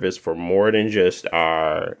service for more than just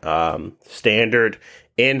our standard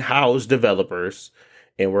in-house developers.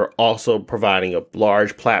 And we're also providing a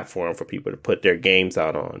large platform for people to put their games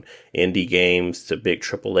out on, indie games to big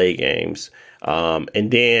AAA games.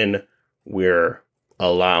 And then we're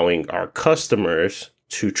allowing our customers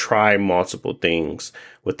to try multiple things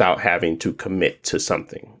without having to commit to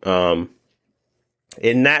something. And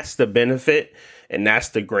that's the benefit, and that's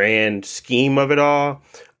the grand scheme of it all.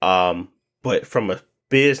 But from a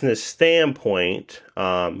business standpoint,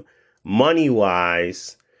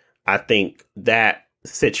 money-wise, I think that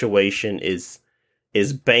situation is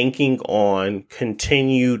banking on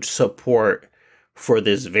continued support for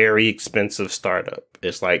this very expensive startup.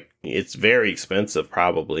 It's very expensive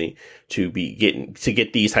probably to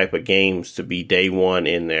get these type of games to be day one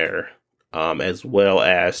in there, as well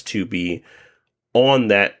as to be on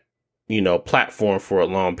that platform for a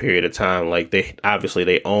long period of time. Like, they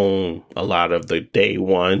own a lot of the day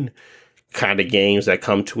one kind of games that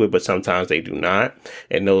come to it, but sometimes they do not.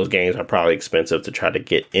 And those games are probably expensive to try to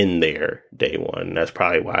get in there day one. And that's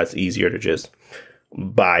probably why it's easier to just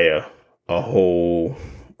buy a whole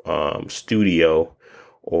studio,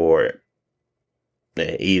 or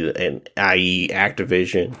i.e.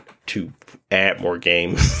 Activision, to add more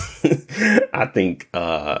games. I think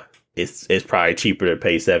it's probably cheaper to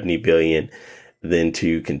pay $70 billion than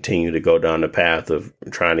to continue to go down the path of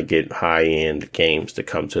trying to get high-end games to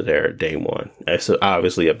come to their day one. That's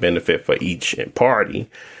obviously a benefit for each party,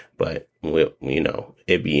 but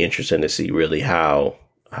it'd be interesting to see really how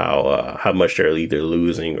much they're either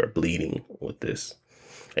losing or bleeding with this.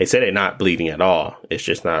 They say they're not bleeding at all. It's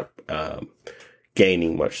just not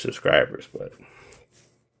gaining much subscribers. But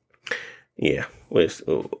yeah,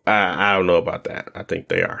 I don't know about that. I think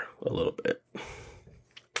they are a little bit.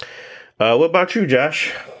 What about you,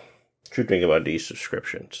 Josh? What you think about these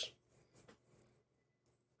subscriptions?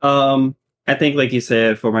 I think, like you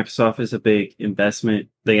said, for Microsoft, it's a big investment.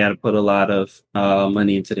 They got to put a lot of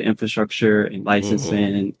money into the infrastructure and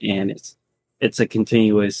licensing, and it's a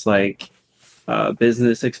continuous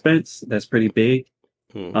business expense that's pretty big.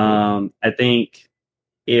 I think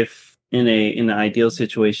if in an ideal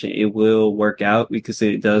situation, it will work out because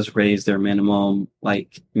it does raise their minimum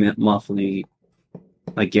monthly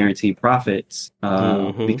guaranteed profits.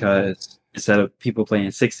 Because instead of people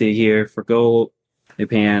paying 60 a year for gold, they're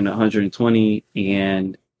paying 120,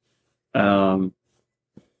 and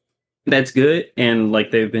that's good. And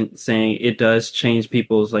like they've been saying, it does change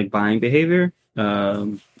people's buying behavior.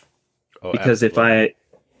 Because absolutely.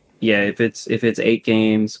 if it's 8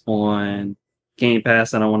 games on Game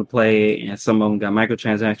Pass and I want to play, and some of them got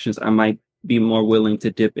microtransactions, I might be more willing to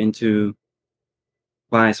dip into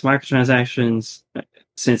buying some microtransactions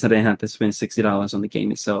since I didn't have to spend $60 on the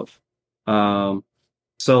game itself.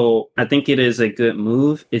 So I think it is a good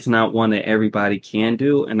move. It's not one that everybody can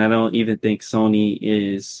do, and I don't even think Sony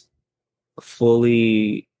is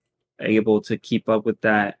fully able to keep up with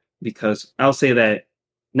that, because I'll say that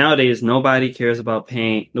nowadays nobody cares about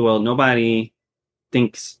paying. Well, nobody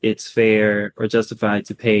thinks it's fair or justified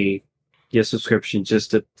to pay your subscription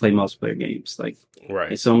just to play multiplayer games. Like, Right.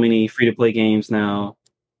 there's so many free to play games now,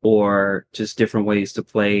 or just different ways to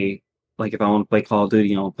play. Like, if I want to play Call of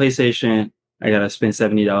Duty on PlayStation, I gotta spend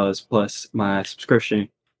 $70 plus my subscription,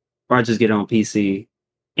 or I just get it on PC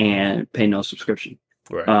and pay no subscription.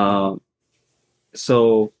 Right.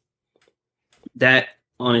 So that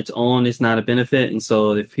on its own is not a benefit, and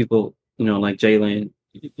so if people, like Jalen,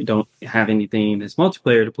 don't have anything that's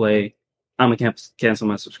multiplayer to play, I'm gonna cancel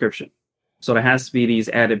my subscription. So there has to be these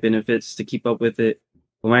added benefits to keep up with it.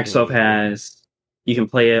 But Microsoft has, you can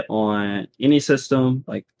play it on any system,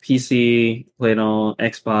 like PC, play it on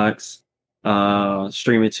Xbox,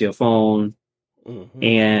 stream it to your phone,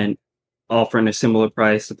 and offering a similar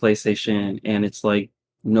price to PlayStation. And it's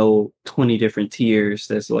no 20 different tiers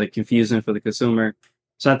that's confusing for the consumer.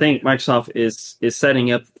 So I think Microsoft is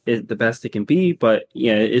setting up it the best it can be, but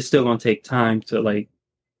yeah, it's still going to take time to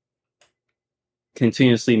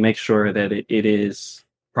continuously make sure that it is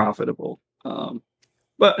profitable.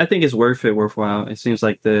 But I think it's worthwhile. It seems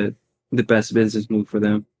like the best business move for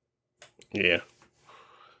them.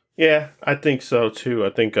 Yeah, I think so too.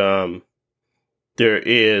 I think there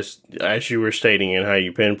is, as you were stating and how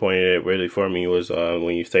you pinpointed it really for me, was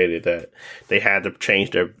when you stated that they had to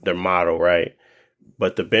change their model, right?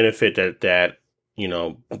 But the benefit that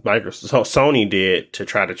Microsoft, Sony did to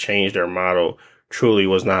try to change their model truly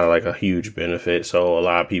was not a huge benefit. So a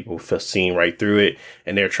lot of people feel seen right through it,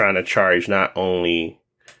 and they're trying to charge not only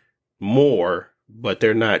more, but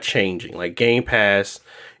they're not changing. Like Game Pass,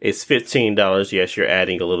 it's $15. Yes, you're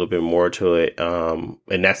adding a little bit more to it, and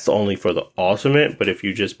that's only for the Ultimate. But if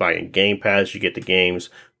you just buy in Game Pass, you get the games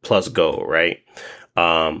plus Gold, right?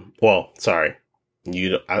 Well, sorry,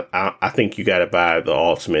 I think you got to buy the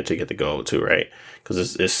Ultimate to get the Gold too, right?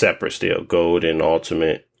 Because it's separate still. Gold and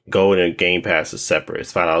Ultimate, Gold and Game Pass is separate.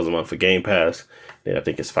 It's $5 a month for Game Pass. Then I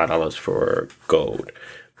think it's $5 for Gold.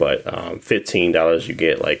 But $15 you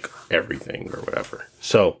get everything or whatever.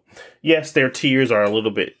 So yes, their tiers are a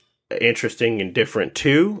little bit interesting and different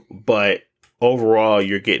too, but overall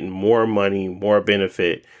you're getting more money, more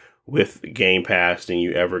benefit with Game Pass than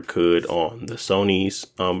you ever could on the Sony's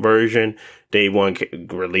version. Day one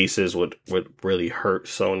releases would really hurt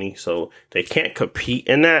Sony, so they can't compete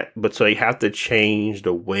in that. But so they have to change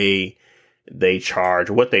the way they charge,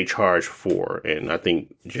 what they charge for. And I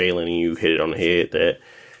think Jalen, you hit it on the head that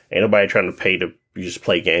ain't nobody trying to pay to just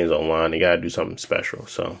play games online. They got to do something special.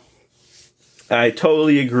 So I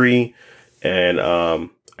totally agree. And I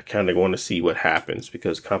kind of want to see what happens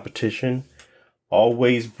because competition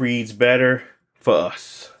always breeds better for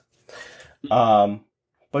us.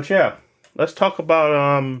 But yeah, let's talk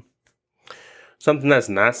about something that's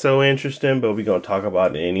not so interesting, but we're going to talk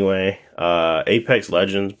about it anyway. Apex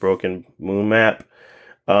Legends Broken Moon Map.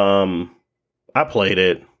 I played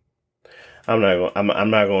it. I'm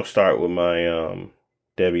not gonna start with my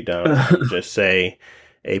Debbie Downer. Just say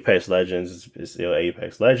Apex Legends is still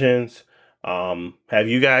Apex Legends. Have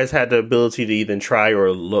you guys had the ability to even try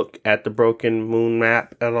or look at the Broken Moon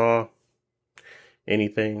Map at all?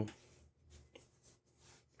 Anything?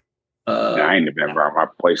 I ain't been around my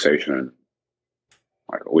PlayStation in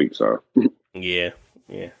a week, so Yeah,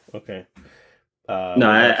 okay. No,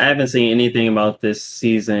 I haven't seen anything about this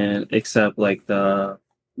season except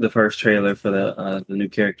the first trailer for the new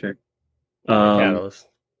character. Catalyst.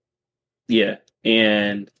 Yeah,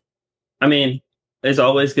 and I mean, it's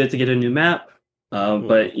always good to get a new map.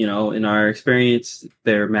 But in our experience,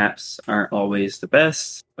 their maps aren't always the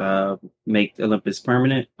best. Make Olympus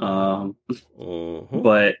permanent.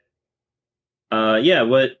 But yeah,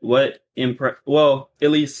 well,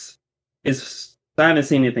 at least it's I haven't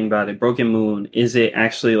seen anything about it. Broken Moon, is it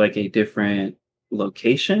actually like a different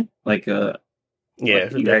location? Like Yeah, like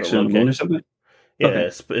it's a you different actually on the moon or location. something? Yeah,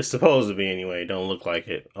 Okay. it's supposed to be anyway. Don't look like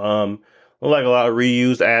it. Look like a lot of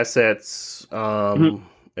reused assets. Mhm.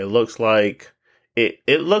 It looks like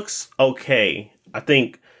it looks okay. I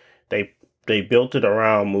think they they built it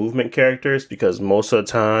around movement characters because most of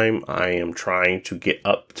the time I am trying to get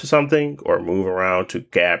up to something or move around to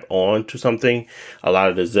grab on to something. A lot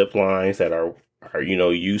of the zip lines that are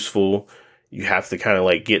useful. You have to kind of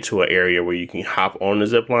like get to an area where you can hop on the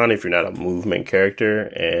zip line if you're not a movement character,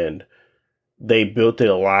 and they built it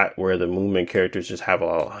a lot where the movement characters just have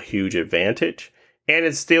a huge advantage, and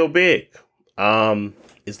it's still big.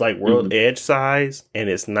 It's like World Mhm. Edge size, and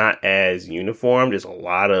it's not as uniform. There's a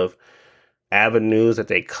lot of avenues that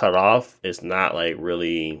they cut off. It's not like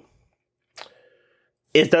really.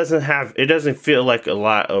 It doesn't feel like a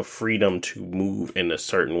lot of freedom to move in a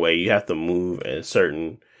certain way. You have to move in a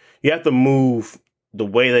certain. You have to move the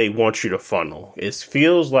way they want you to funnel. It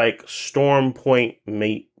feels like Storm Point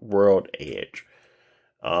meet World Edge,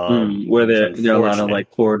 Where which there are a lot of unfortunate. like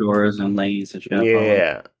corridors and lanes that you gotta follow.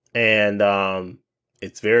 Yeah, and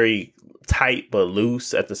it's very tight but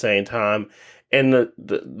loose at the same time. And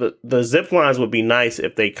the zip lines would be nice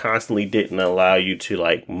if they constantly didn't allow you to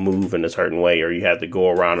like move in a certain way, or you had to go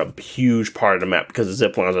around a huge part of the map because the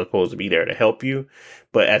zip lines are supposed to be there to help you.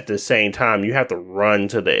 But at the same time, you have to run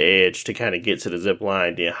to the edge to kind of get to the zip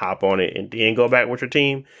line, then hop on it, and then go back with your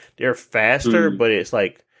team. They're faster, Mm. but it's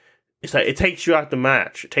like it takes you out the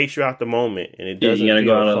match. It takes you out the moment, and it Yeah, you doesn't gotta go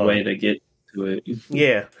feel out of the way fun. to get to it.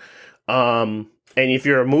 Yeah. And if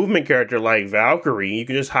you're a movement character like Valkyrie, you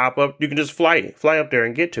can just hop up. You can just fly up there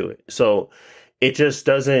and get to it. So it just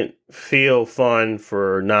doesn't feel fun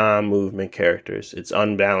for non-movement characters. It's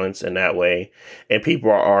unbalanced in that way, and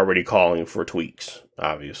people are already calling for tweaks.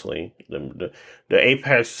 Obviously, the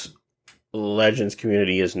Apex Legends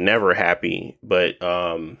community is never happy, but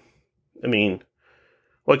I mean,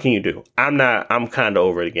 what can you do? I'm kind of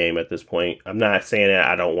over the game at this point. I'm not saying that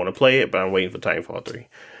I don't want to play it, but I'm waiting for Titanfall 3.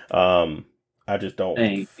 I just don't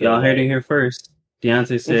Hey, feel y'all heard it like. here first.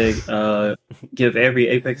 Deontay said, give every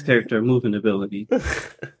Apex character a moving ability. Remove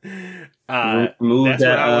That's what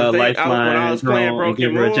that I was thinking. When I lifeline was playing drone and Broken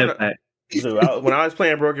give her a Moon, jetpack. dude. When I was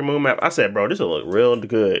playing Broken Moon map, I said, "Bro, this will look real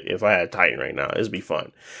good if I had Titan right now. It'd be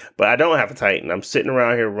fun." But I don't have a Titan. I'm sitting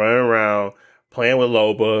around here running around playing with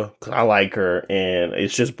Loba because I like her, and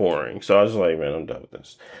it's just boring. So I was like, "Man, I'm done with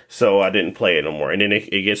this." So I didn't play it no more. And then it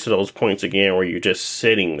gets to those points again where you're just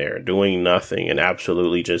sitting there doing nothing and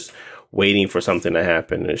absolutely just waiting for something to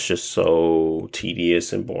happen. It's just so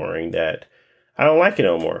tedious and boring that I don't like it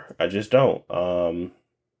no more. I just don't.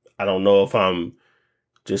 I don't know if I'm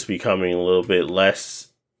just becoming a little bit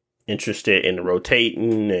less interested in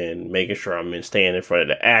rotating and making sure I'm staying in front of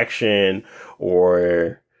the action,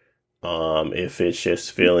 or if it's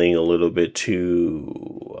just feeling a little bit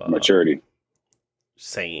too Maturity.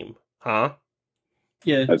 same. Huh?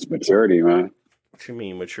 Yeah, That's maturity, man. What you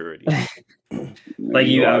mean maturity? like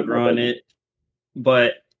You you are my outgrowing baby. it.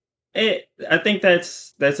 But I think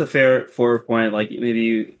that's a fair forward point. Like maybe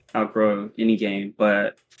you outgrow any game,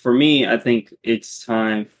 but for me, I think it's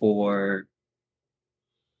time for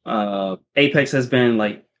Apex has been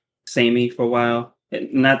like samey for a while.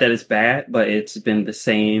 Not that it's bad, but it's been the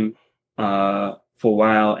same for a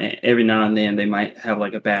while. And every now and then they might have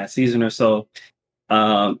like a bad season or so.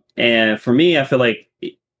 And for me, I feel like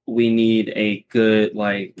we need a good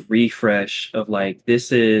like refresh of like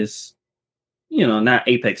this is not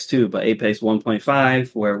Apex 2, but Apex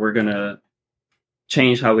 1.5, where we're gonna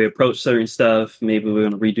change how we approach certain stuff. Maybe we're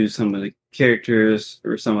gonna redo some of the characters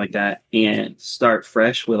or something like that, and start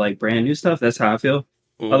fresh with like brand new stuff. That's how I feel.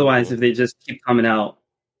 Otherwise, Mm, if they just keep coming out,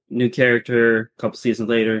 new character, couple seasons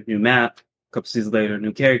later, new map, couple seasons later,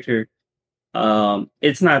 new character.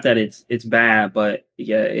 It's not that it's bad, but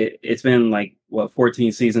yeah, it's been like what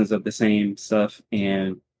 14 seasons of the same stuff,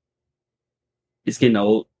 and it's getting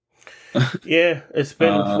old. yeah, it's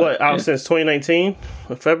been what out Yeah, since 2019,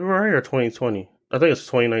 February or 2020. I think it's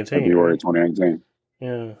 2019, February right? 2019.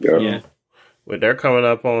 Yeah, Yep. yeah. so but they're coming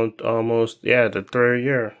up on almost the third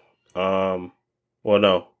year. Well,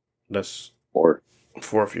 no, that's Or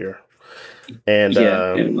fourth year, and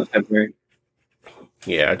Yeah, in February.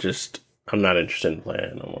 yeah, I'm not interested in playing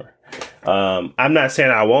it no more. I'm not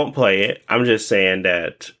saying I won't play it. I'm just saying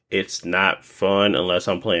that it's not fun unless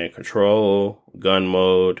I'm playing control, gun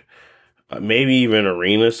mode, maybe even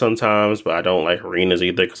arenas sometimes, but I don't like arenas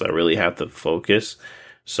either because I really have to focus.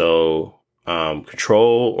 So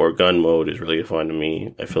control or gun mode is really fun to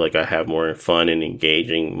me. I feel like I have more fun and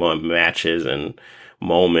engaging more matches and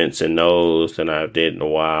moments in those than I did in a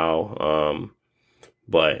while.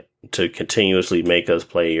 But to continuously make us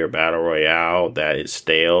play your battle royale that is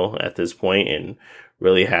stale at this point and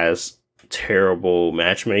really has terrible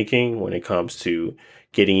matchmaking when it comes to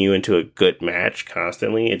getting you into a good match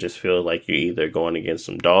constantly. It just feels like you're either going against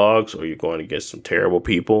some dogs or you're going against some terrible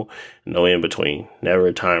people. No in between. Never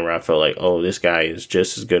a time where I felt like, oh, this guy is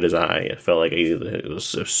just as good as I. I felt like either it was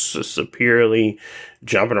superiorly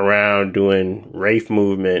jumping around doing Wraith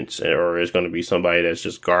movements, or it's going to be somebody that's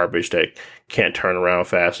just garbage that can't turn around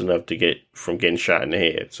fast enough to get from getting shot in the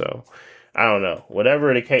head. So I don't know.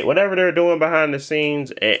 Whatever they're doing behind the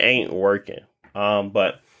scenes, it ain't working.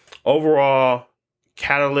 But overall,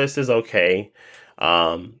 Catalyst is okay.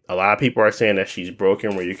 A lot of people are saying that she's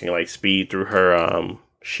broken where you can like speed through her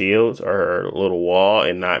shields or her little wall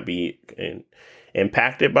and not be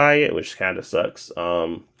impacted by it, which kind of sucks.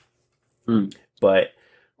 But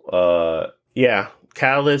yeah,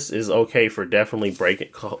 Catalyst is okay for definitely breaking,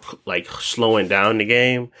 like slowing down the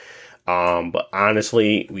game. But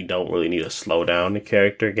honestly, we don't really need to slow down the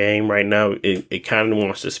character game right now. It kind of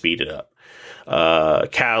wants to speed it up.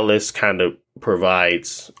 Catalyst kind of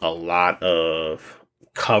provides a lot of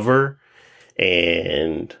cover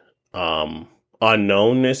and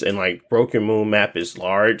unknownness, and like Broken Moon map is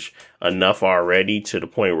large enough already to the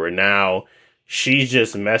point where now she's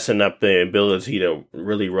just messing up the ability to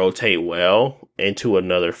really rotate well into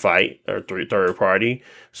another fight or third party.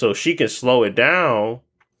 So she can slow it down,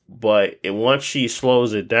 but once she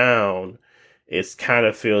slows it down, it kind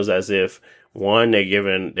of feels as if one, you're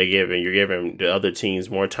giving the other teams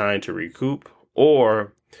more time to recoup,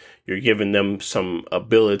 or you're giving them some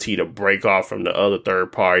ability to break off from the other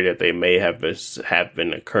third party that they may have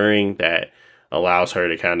been occurring that allows her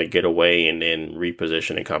to kind of get away and then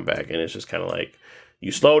reposition and come back. And it's just kind of like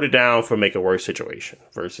you slowed it down for make a worse situation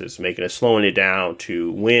versus slowing it down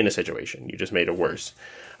to win a situation. You just made it worse.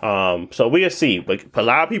 So we'll see. But a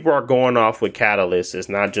lot of people are going off with Catalyst. It's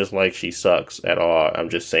not just like she sucks at all. I'm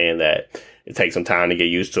just saying that it takes some time to get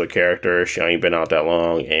used to a character. She ain't been out that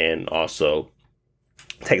long, and also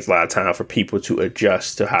takes a lot of time for people to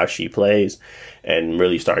adjust to how she plays and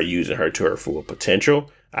really start using her to her full potential.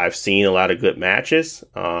 I've seen a lot of good matches.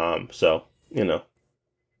 So,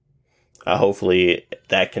 hopefully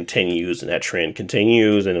that continues and that trend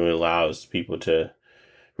continues, and it allows people to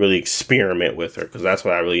really experiment with her, because that's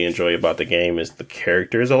what I really enjoy about the game is the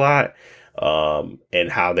characters a lot, and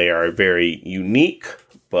how they are very unique.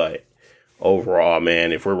 But overall,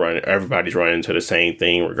 man, if everybody's running into the same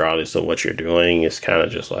thing, regardless of what you're doing, it's kind of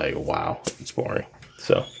just like, wow, it's boring.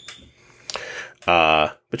 So,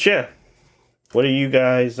 but yeah, what are you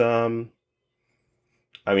guys, I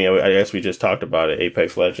guess we just talked about it.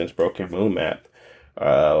 Apex Legends Broken Moon map.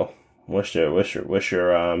 What's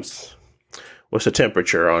the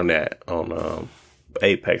temperature on that on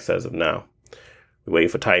Apex as of now? We waiting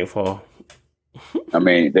for Titanfall. I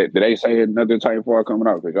mean, did they say another Titanfall coming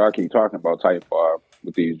out? Because y'all keep talking about Titanfall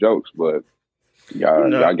with these jokes, but y'all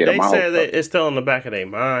get them out. They said that it's still in the back of their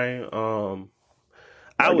mind.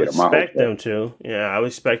 I would expect them to. Yeah, I would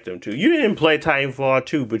expect them to. You didn't play Titanfall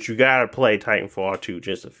 2, but you gotta play Titanfall 2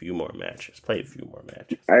 just a few more matches. Play a few more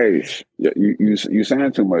matches. Hey, you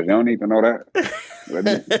saying too much. You don't need to know that.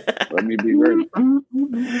 Let me be ready.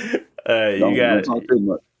 Don't talk too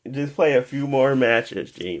much. Just play a few more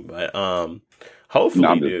matches, Gene. But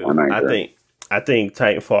hopefully, dude. I think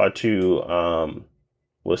Titanfall 2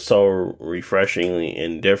 was so refreshingly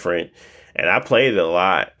and different. And I played it a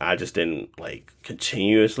lot. I just didn't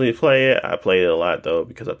continuously play it. I played it a lot though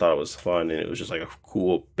because I thought it was fun and it was just like a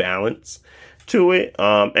cool balance to it.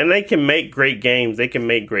 And they can make great games. They can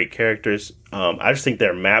make great characters. I just think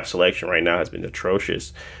their map selection right now has been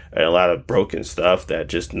atrocious. And a lot of broken stuff that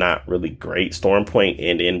just not really great. Stormpoint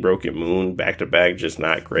and in Broken Moon back to back, just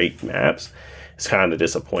not great maps. It's kind of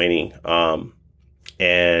disappointing.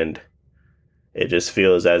 And it just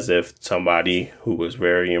feels as if somebody who was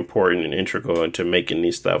very important and integral into making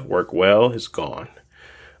these stuff work well is gone.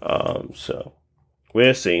 So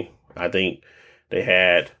we'll see. I think they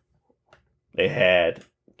had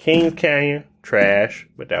Kings Canyon, trash,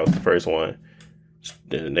 but that was the first one.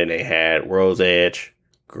 Then they had World's Edge,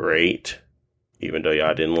 great, even though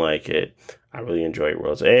y'all didn't like it. I really enjoyed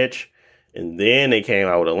World's Edge. And then they came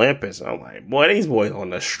out with Olympus. I'm like, boy, these boys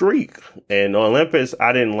on the streak. And Olympus,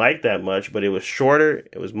 I didn't like that much, but it was shorter.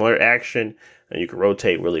 It was more action, and you could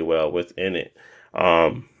rotate really well within it.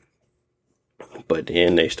 But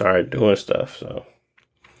then they started doing stuff, so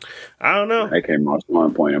I don't know. They came off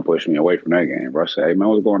one point and pushed me away from that game, bro. I said, hey, man,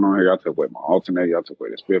 what's going on here? Y'all took away my alternate. Y'all took away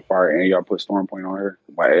the Spitfire, and y'all put Storm Point on here.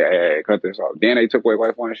 Like, hey, cut this off. Then they took away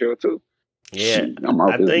Lifeline Shield, too. Yeah, I'm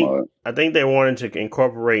out this mud. I think they wanted to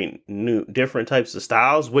incorporate different types of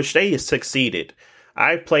styles, which they succeeded.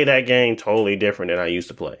 I play that game totally different than I used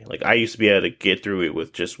to play. Like, I used to be able to get through it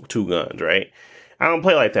with just 2 guns, right? I don't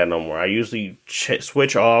play like that no more. I usually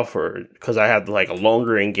switch off, or because I have like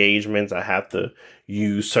longer engagements, I have to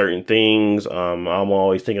use certain things. I'm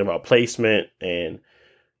always thinking about placement, and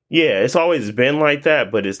yeah, it's always been like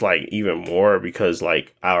that, but it's like even more because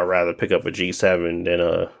like I would rather pick up a G7 than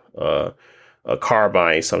a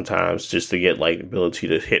carbine sometimes, just to get like the ability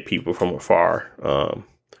to hit people from afar.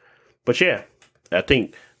 But yeah, I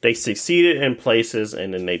think they succeeded in places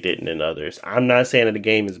and then they didn't in others. I'm not saying that the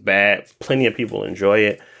game is bad. Plenty of people enjoy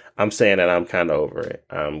it. I'm saying that I'm kind of over it.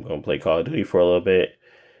 I'm going to play Call of Duty for a little bit,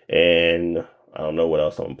 and I don't know what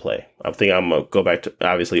else I'm going to play. I think I'm going to go back to,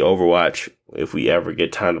 obviously, Overwatch if we ever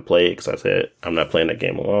get time to play it, because I said I'm not playing that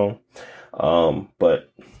game alone.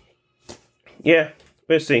 But yeah,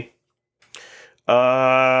 we'll see.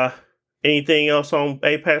 Anything else on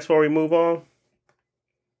Apex before we move on?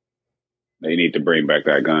 They need to bring back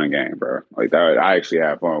that gun game, bro. Like that, I actually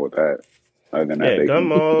have fun with that. Other than that, gun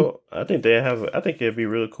mode. I think it'd be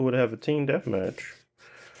really cool to have a team deathmatch,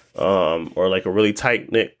 or like a really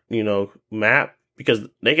tight knit, map, because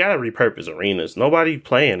they gotta repurpose arenas. Nobody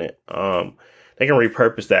playing it. They can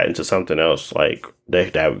repurpose that into something else, like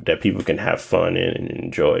that people can have fun in and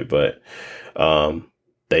enjoy. But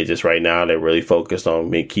they just right now they're really focused on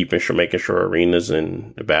making sure arenas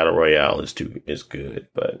and the battle royale is good,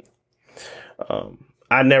 but.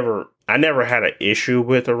 I never had an issue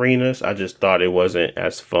with arenas. I just thought it wasn't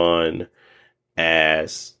as fun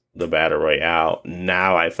as the battle royale.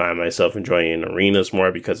 Now I find myself enjoying arenas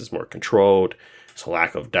more because it's more controlled. It's a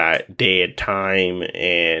lack of dead time,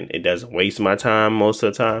 and it doesn't waste my time most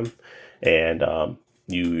of the time. And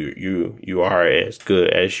you are as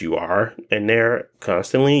good as you are in there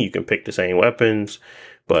constantly. You can pick the same weapons.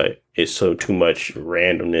 But it's so too much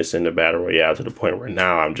randomness in the battle royale to the point where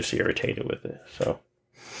now I'm just irritated with it. So,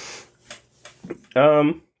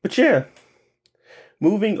 but yeah,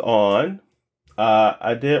 moving on.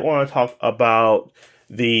 I did want to talk about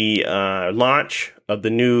the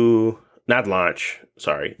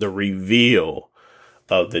the reveal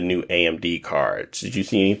of the new AMD cards. Did you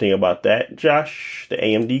see anything about that, Josh? The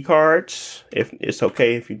AMD cards? If it's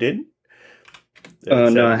okay if you didn't.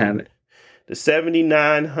 No, I haven't. The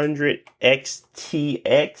 7900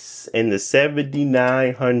 XTX and the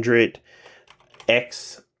 7900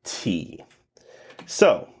 XT.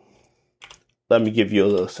 So, let me give you a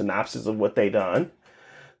little synopsis of what they done.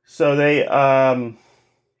 So they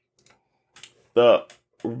the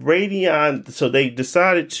Radeon. So they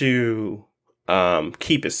decided to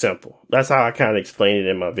keep it simple. That's how I kind of explained it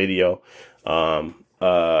in my video.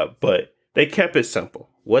 But they kept it simple.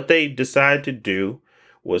 What they decided to do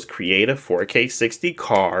was create a 4K 60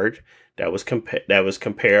 card that was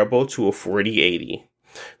comparable to a 4080.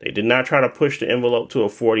 They did not try to push the envelope to a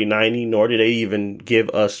 4090, nor did they even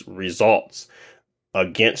give us results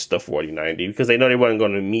against the 4090 because they know they weren't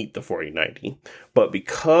going to meet the 4090. But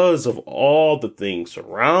because of all the things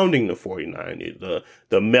surrounding the 4090, the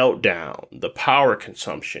meltdown, the power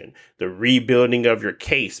consumption, the rebuilding of your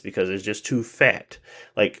case because it's just too fat,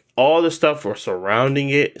 like all the stuff for surrounding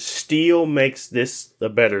it still makes this a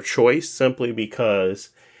better choice simply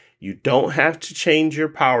because you don't have to change your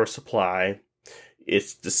power supply.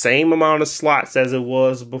 It's the same amount of slots as it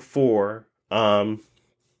was before.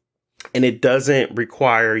 And it doesn't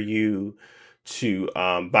require you to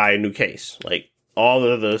buy a new case. Like all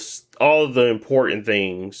of the important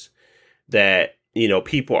things that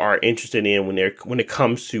people are interested in when it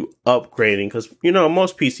comes to upgrading, because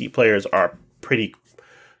most PC players are pretty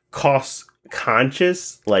cost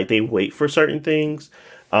conscious. Like they wait for certain things,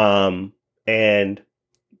 and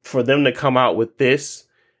for them to come out with this.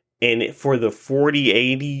 And for the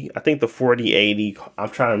 4080, I think the 4080, I'm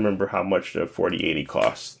trying to remember how much the 4080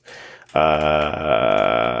 costs. If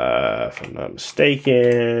I'm not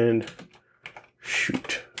mistaken,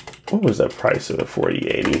 shoot, what was the price of the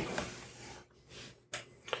 4080?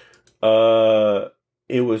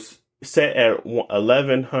 It was set at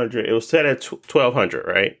 1100. It was set at 1200,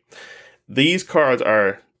 right? These cards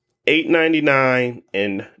are $899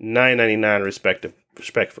 and $999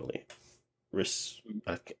 respectively.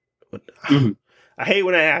 I hate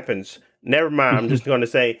when that happens. Never mind. I'm just going to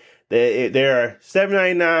say that there are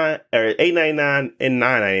 $799 or $899 and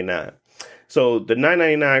 $999. So the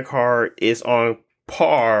 $999 card is on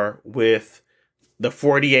par with the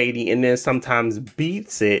 4080 and then sometimes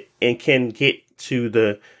beats it and can get to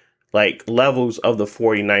the like levels of the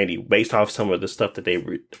 4090 based off some of the stuff that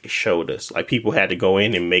they showed us. Like people had to go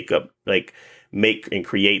in and make and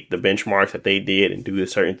create the benchmarks that they did and do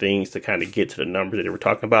certain things to kind of get to the numbers that they were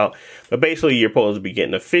talking about. But basically, you're supposed to be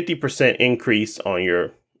getting a 50% increase on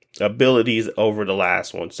your abilities over the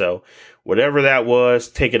last one. So whatever that was,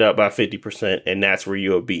 take it up by 50%, and that's where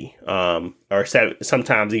you'll be. Or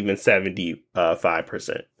sometimes even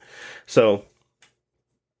 75%. So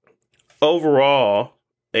overall,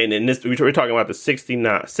 and in this, we're talking about the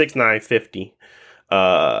 6950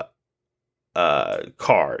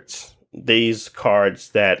 cards. These cards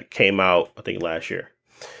that came out, I think last year,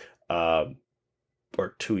 or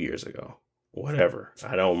 2 years ago, whatever.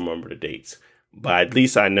 I don't remember the dates, but at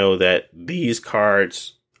least I know that these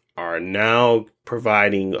cards are now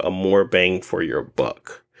providing a more bang for your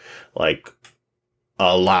buck, like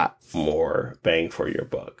a lot more bang for your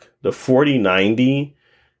buck. The 4090,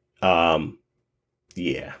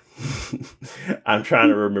 yeah, I'm trying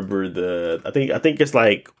to remember I think it's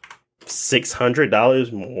like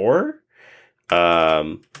 $600 more.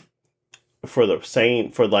 For the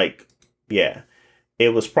same,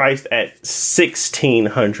 it was priced at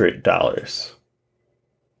 $1,600.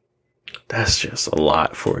 That's just a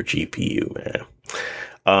lot for a GPU,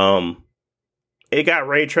 man. It got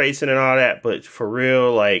ray tracing and all that, but for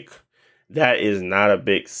real, like that is not a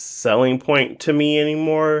big selling point to me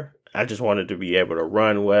anymore. I just wanted to be able to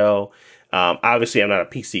run well. Obviously I'm not a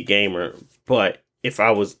PC gamer, but if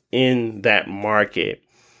I was in that market,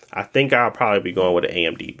 I think I'll probably be going with an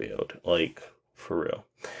AMD build, like for real.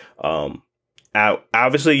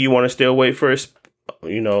 Obviously, you want to still wait for,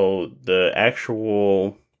 the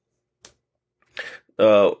actual,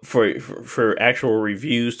 for actual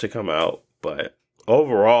reviews to come out. But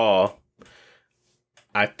overall,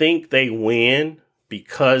 I think they win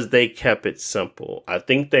because they kept it simple. I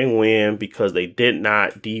think they win because they did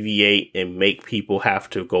not deviate and make people have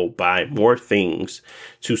to go buy more things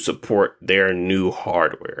to support their new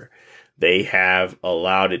hardware. They have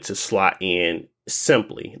allowed it to slot in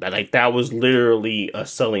simply. Like that was literally a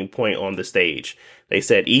selling point on the stage. They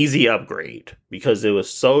said easy upgrade because it was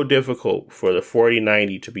so difficult for the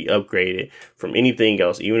 4090 to be upgraded from anything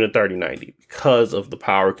else, even the 3090, because of the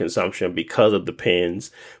power consumption, because of the pins,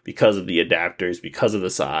 because of the adapters, because of the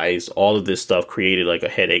size. All of this stuff created like a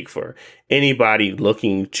headache for anybody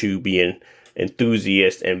looking to be an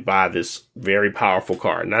enthusiast and buy this very powerful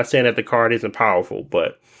card. Not saying that the card isn't powerful,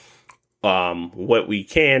 but what we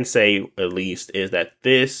can say at least is that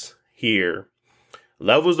this here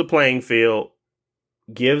levels the playing field,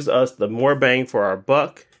 gives us the more bang for our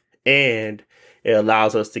buck, and it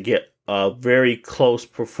allows us to get a very close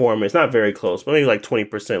performance, not very close, but maybe like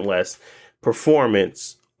 20% less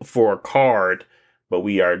performance for a card, but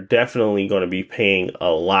we are definitely going to be paying a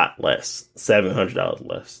lot less, $700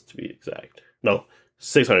 less to be exact. No,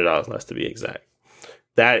 $600 less to be exact.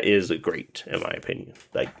 That is great, in my opinion.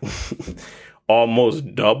 Like,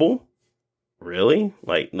 almost double? Really?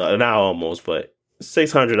 Like, no, not almost, but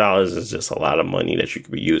 $600 is just a lot of money that you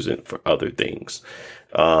could be using for other things.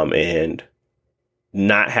 And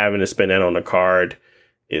not having to spend that on a card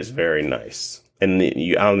is very nice. And I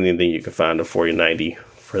don't even think you can find a 4090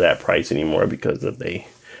 for that price anymore because of the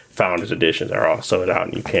Founders Editions are all sold out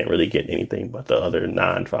and you can't really get anything but the other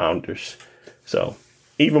non-Founders. So,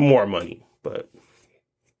 even more money, but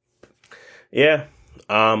yeah,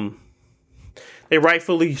 they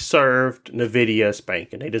rightfully served NVIDIA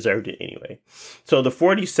spanking. They deserved it anyway. So the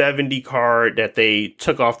 4070 card that they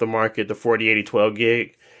took off the market, the 4080 12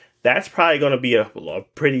 gig, that's probably going to be a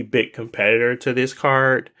pretty big competitor to this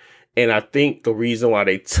card. And I think the reason why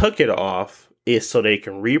they took it off is so they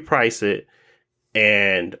can reprice it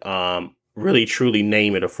and really truly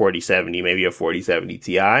name it a 4070, maybe a 4070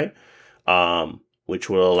 Ti. Which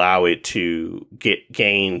will allow it to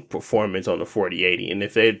gain performance on the 4080. And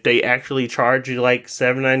if they actually charge you like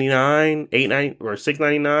 $799, $899, or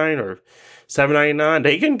 $699 or $799,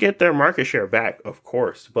 they can get their market share back, of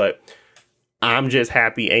course. But I'm just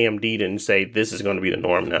happy AMD didn't say this is going to be the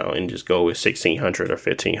norm now and just go with $1,600 or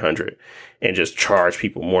 $1,500 and just charge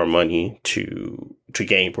people more money to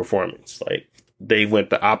gain performance. Like they went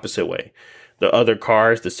the opposite way. The other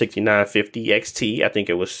cars, the 6950 XT, I think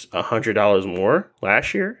it was $100 more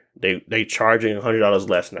last year. They charging $100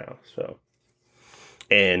 less now. So,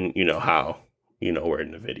 and you know how, where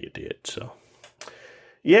NVIDIA did. So,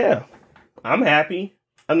 yeah, I'm happy.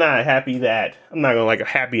 I'm not happy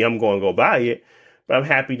I'm going to go buy it, But I'm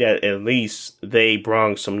happy that at least they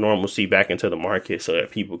brought some normalcy back into the market so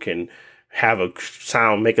that people can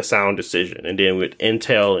make a sound decision. And then with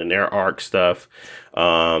Intel and their ARC stuff,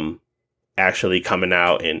 actually coming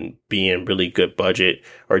out and being really good budget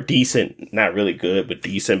or decent, not really good, but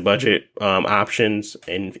decent budget options.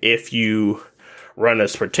 And if you run a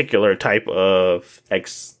particular type of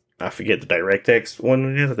I forget the DirectX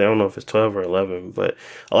one it is. I don't know if it's 12 or 11, but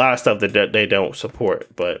a lot of stuff that they don't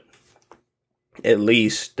support. But at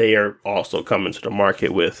least they are also coming to the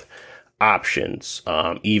market with options,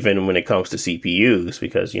 even when it comes to CPUs,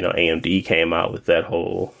 because, AMD came out with that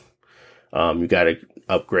whole, you got to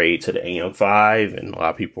upgrade to the AM5, and a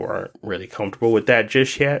lot of people aren't really comfortable with that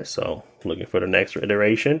just yet. So looking for the next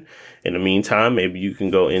iteration. In the meantime, maybe you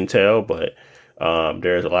can go Intel, but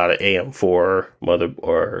there's a lot of AM4 mother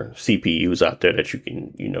or CPUs out there that you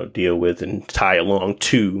can, deal with and tie along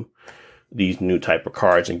to these new type of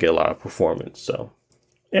cards and get a lot of performance. So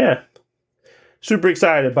yeah, super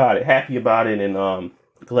excited about it, happy about it, and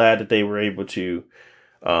glad that they were able to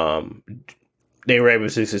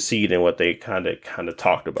succeed in what they kind of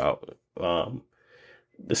talked about.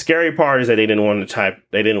 The scary part is that they didn't want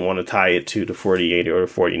to tie it to the 4080 or the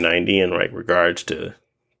 4090 in like regards to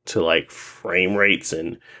like frame rates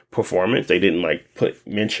and performance. They didn't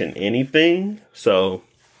mention anything, so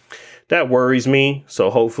that worries me. So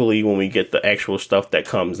hopefully when we get the actual stuff that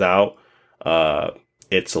comes out,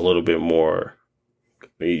 it's a little bit more,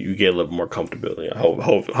 you get a little more comfortability. I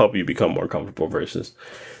hope you become more comfortable versus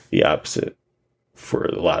the opposite for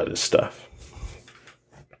a lot of this stuff.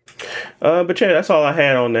 But yeah, that's all I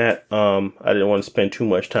had on that. I didn't want to spend too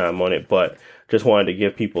much time on it, but just wanted to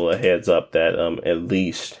give people a heads up that at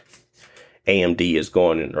least AMD is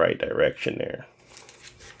going in the right direction there.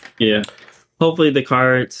 Yeah. Hopefully the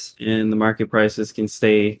cards and the market prices can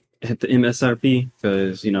stay at the MSRP,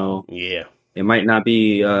 because, it might not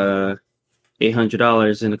be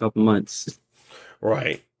 $800 in a couple months.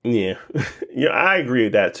 Right. Yeah. Yeah, I agree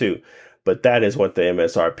with that too. But that is what the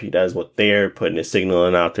MSRP, that is what they're putting is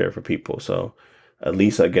signaling out there for people. So at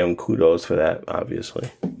least I give them kudos for that,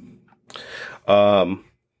 obviously.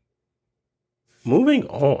 Moving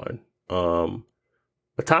on.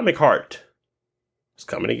 Atomic Heart is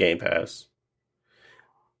coming to Game Pass.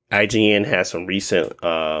 IGN has some recent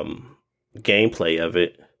gameplay of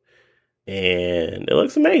it, and it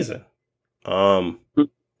looks amazing.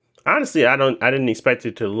 Honestly, I didn't expect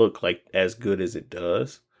it to look like as good as it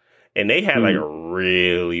does. And they had like a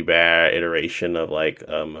really bad iteration of like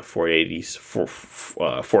a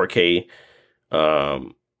 4K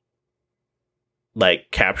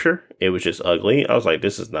like capture. It was just ugly. I was like,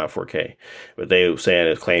 this is not 4K. But they were saying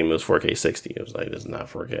it claimed it was 4K 60. It was like, this is not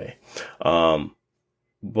 4K.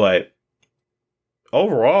 But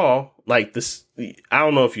overall, like this, I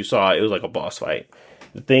don't know if you saw it. It was like a boss fight.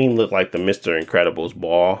 The thing looked like the Mr. Incredible's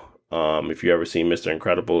ball. If you ever seen Mr.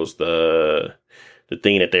 Incredible's, the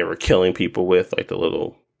thing that they were killing people with, like the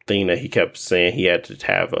little thing that he kept saying he had to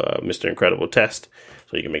have a Mr. Incredible test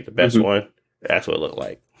so you can make the best one. That's what it looked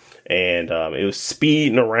like. And it was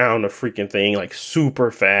speeding around the freaking thing like super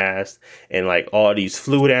fast, and like all these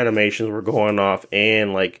fluid animations were going off,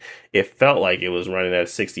 and like it felt like it was running at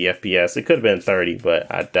 60 FPS. It could have been 30, but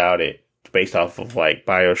I doubt it, based off of like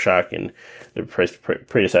BioShock and the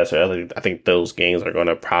predecessor. I think those games are going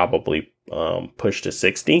to probably push to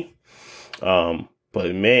 60.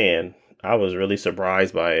 But man, I was really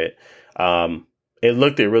surprised by it. It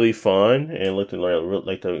looked really fun, and it looked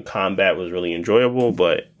like the combat was really enjoyable.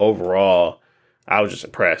 But overall, I was just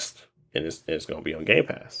impressed, and it's going to be on Game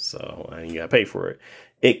Pass, so I ain't got to pay for it.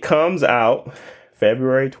 It comes out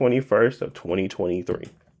February 21st of 2023.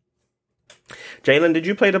 Jalen, did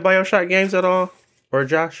you play the BioShock games at all, or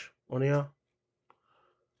Josh, one of y'all?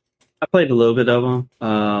 I played a little bit of them,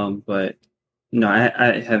 but no,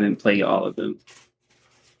 I haven't played all of them.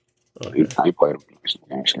 Okay. I played them.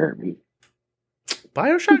 It scared me.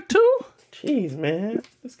 BioShock 2? Jeez, man.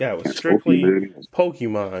 This guy was strictly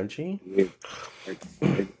Pokemon, G.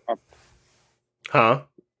 Huh?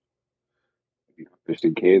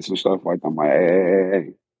 Christian kids and stuff like that. I'm like,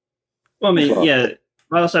 hey. Well, I mean, yeah,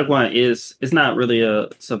 BioShock 1 it's not really a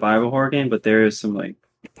survival horror game, but there is some like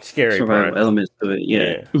scary survival elements to it.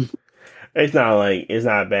 Yeah. It's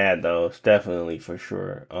not bad though. It's definitely for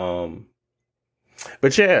sure.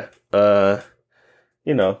 But yeah,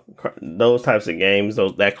 those types of games,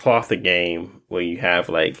 that Clotha game where you have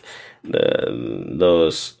like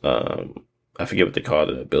those I forget what they call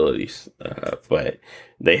the abilities, but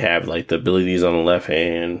they have like the abilities on the left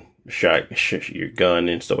hand, shot your gun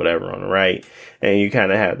and stuff, whatever, on the right, and you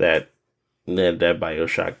kind of have that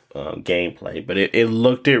BioShock gameplay. But it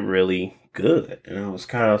looked really good, and I was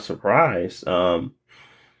kind of surprised.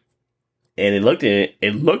 And it looked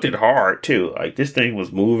it hard too. Like this thing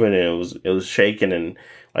was moving and it was shaking and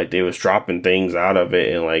like they was dropping things out of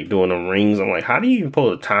it and like doing them rings. I'm like, how do you even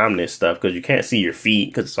pull to time this stuff? Because you can't see your feet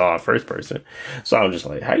because it's all first person. So I'm just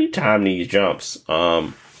like, how do you time these jumps?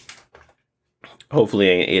 Hopefully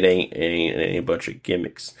it ain't a bunch of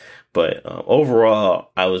gimmicks. But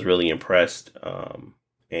overall, I was really impressed.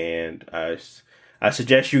 And I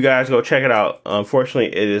suggest you guys go check it out.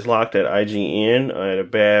 Unfortunately, it is locked at IGN at a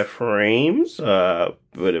bad frames,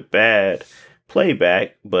 with a bad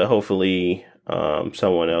playback. But hopefully,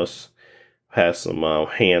 someone else has some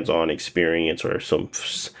hands-on experience or some.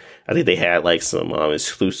 I think they had like some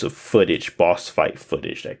exclusive footage, boss fight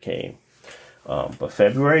footage that came. But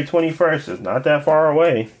February 21st is not that far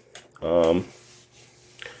away.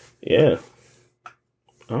 Yeah.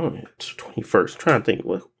 Oh, it's 21st. I'm trying to think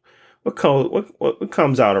what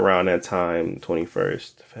comes out around that time,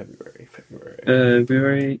 21st, February.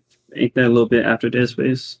 February, ain't that a little bit after Dead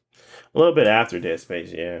Space? A little bit after Dead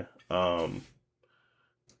Space, yeah.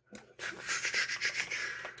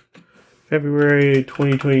 February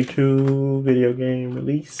 2022 video game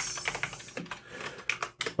release.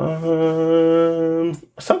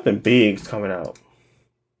 Something big's coming out.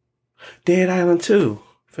 Dead Island 2,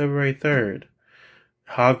 February 3rd.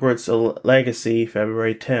 Hogwarts Legacy,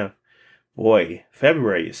 February 10th. Boy,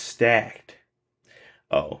 February is stacked.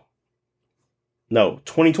 Oh. No,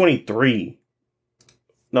 2023.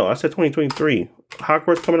 No, I said 2023.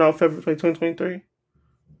 Hogwarts coming out February 2023.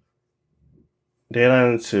 Dead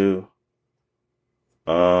Island 2.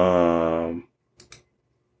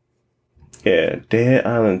 Yeah, Dead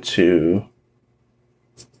Island 2.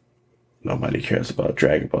 Nobody cares about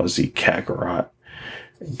Dragon Ball Z Kakarot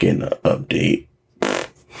getting an update.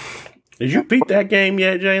 Did you beat that game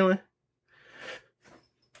yet, Jalen?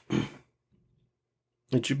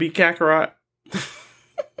 Did you beat Kakarot?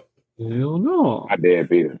 Hell no. I did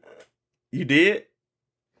beat it. You did?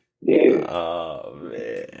 Yeah. Oh,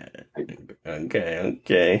 man.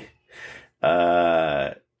 Okay.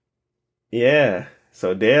 Yeah.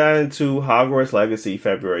 So Dead Island 2, Hogwarts Legacy,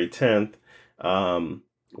 February 10th.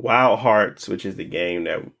 Wild Hearts, which is the game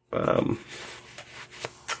that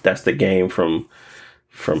that's the game from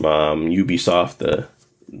Ubisoft, the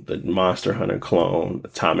Monster Hunter clone,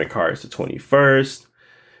 Atomic Hearts, the 21st.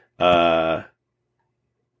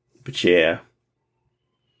 But yeah.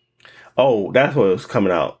 Oh, that's what was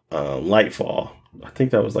coming out. Lightfall. I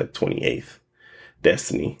think that was like 28th.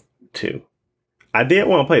 Destiny 2. I did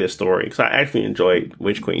want to play the story because I actually enjoyed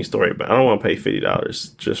Witch Queen's story, but I don't want to pay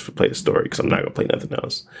 $50 just for play the story because I'm not gonna play nothing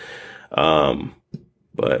else.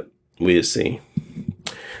 But we'll see.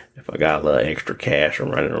 If I got a little extra cash,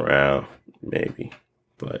 I'm running around, maybe.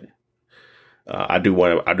 But I do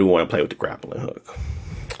want to play with the grappling hook.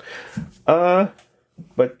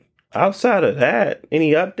 But outside of that,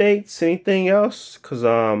 any updates? Anything else? Because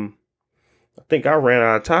I think I ran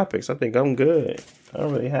out of topics. I think I'm good. I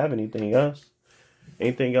don't really have anything else.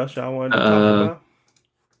 Anything else y'all wanted to talk about?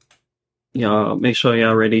 Y'all make sure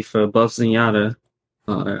y'all ready for Buff Zenyatta.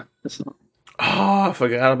 Oh, I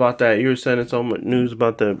forgot about that. You were sending so much news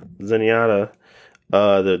about the Zenyatta,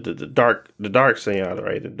 the dark Zenyatta,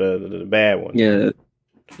 right? The bad one. Yeah,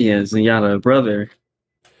 Zenyatta brother.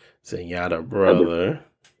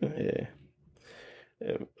 Yeah.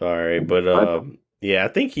 All right, but yeah, I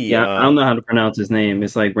think he. Yeah, I don't know how to pronounce his name.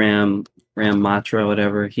 It's like Ram Matra,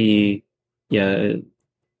 whatever. He, yeah,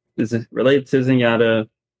 is related to Zenyatta.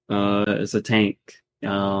 Is a tank.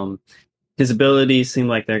 His abilities seem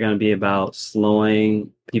like they're going to be about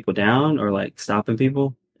slowing people down or like stopping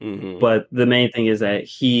people. Mm-hmm. But the main thing is that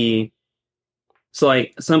so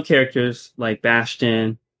like some characters like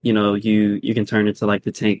Bastion, you can turn into like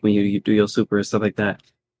the tank when you do your super and stuff like that.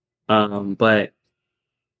 But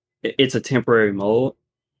it's a temporary mode.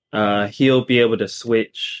 He'll be able to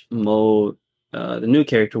switch mode. The new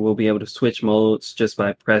character will be able to switch modes just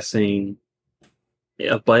by pressing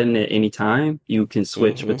a button at any time. You can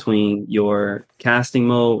switch between your casting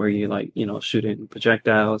mode where you shooting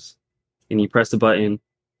projectiles, and you press the button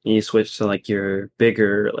and you switch to like your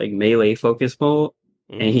bigger like melee focus mode,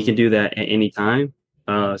 and he can do that at any time.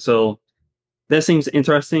 So that seems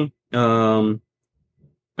interesting. To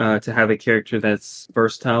have a character that's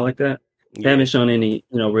versatile like that. They haven't shown any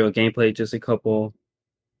real gameplay, just a couple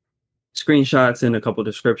screenshots and a couple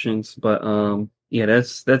descriptions, but yeah,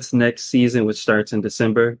 that's next season, which starts in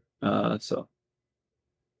December. So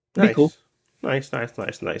nice. Cool. Nice.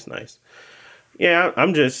 Yeah,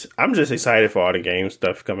 I'm just excited for all the game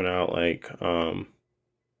stuff coming out. Like,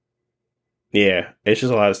 yeah, it's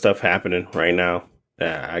just a lot of stuff happening right now.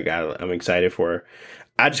 I'm excited for.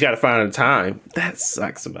 I just got to find the time. That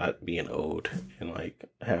sucks about being old and like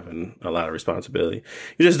having a lot of responsibility.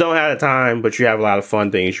 You just don't have the time, but you have a lot of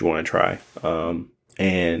fun things you want to try.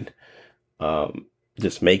 And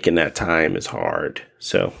just making that time is hard.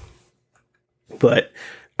 So, but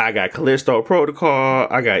I got Callisto Protocol.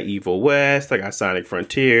 I got Evil West. I got Sonic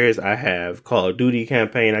Frontiers. I have Call of Duty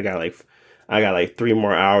campaign. I got like 3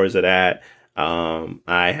 more hours of that.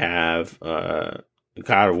 I have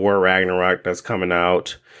God of War Ragnarok that's coming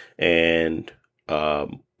out, and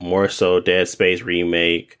more so Dead Space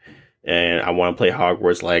remake, and I want to play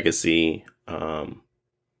Hogwarts Legacy. Yeah,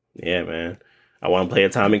 man. I want to play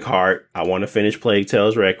Atomic Heart. I want to finish Plague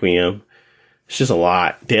Tales Requiem. It's just a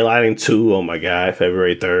lot. Daylighting 2, oh my god,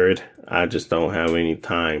 February 3rd. I just don't have any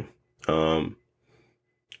time. Oh,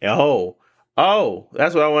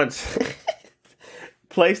 that's what I want.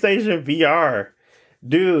 PlayStation VR.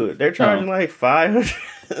 Dude, they're charging like 500.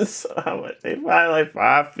 So how much? They buy like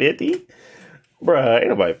 550? Bruh, ain't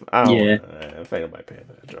nobody. Ain't nobody paying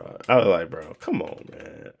for that job. I was like, bro, come on,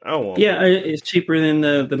 man. I don't want. Yeah, it's cheaper than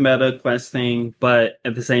the Meta Quest thing, but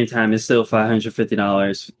at the same time, it's still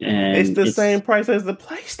 $550, and it's the same price as the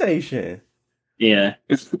PlayStation. Yeah,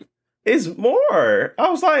 it's more. I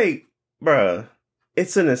was like, bruh,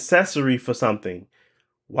 it's an accessory for something.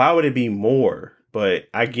 Why would it be more? But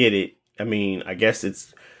I get it. I mean, I guess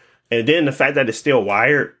it's, and then the fact that it's still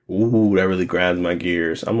wired, ooh, that really grinds my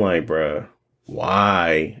gears. I'm like, bruh,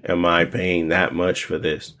 why am I paying that much for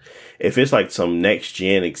this? If it's like some next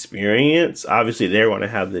gen experience, obviously they're going to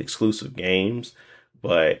have the exclusive games,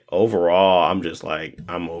 but overall, I'm just like,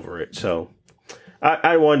 I'm over it. So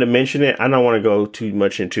I wanted to mention it. I don't want to go too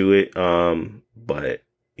much into it. But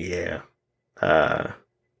yeah,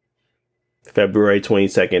 February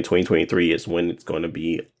 22nd, 2023 is when it's going to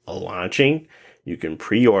be launching. You can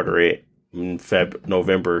pre-order it in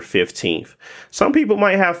November 15th. Some people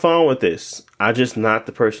might have fun with this. I'm just not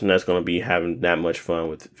the person that's going to be having that much fun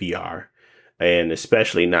with VR, and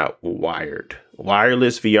especially not wired.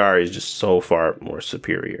 Wireless VR is just so far more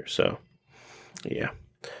superior. So yeah.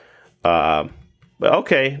 But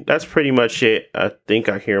okay, that's pretty much it. I think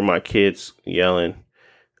I hear my kids yelling.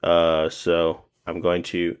 So I'm going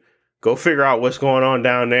to go figure out what's going on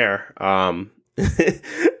down there. But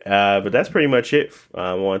that's pretty much it.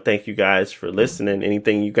 I want to thank you guys for listening.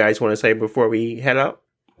 Anything you guys want to say before we head out?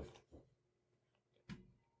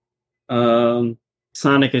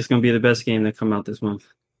 Sonic is going to be the best game that come out this month.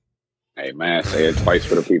 Hey man, say it twice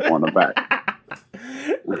for the people on the back.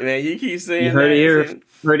 Man, you keep saying you heard that.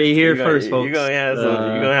 Heard it here first, folks. You're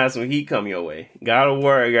gonna have some heat come your way. God of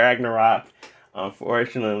War Ragnarok.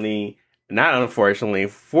 Fortunately enough,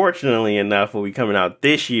 will be coming out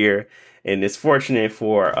this year, and it's fortunate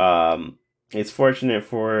for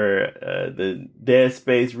the Dead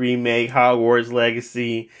Space remake, Hogwarts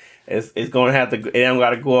Legacy. It's gonna have to. It don't got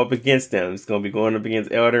to go up against them. It's gonna be going up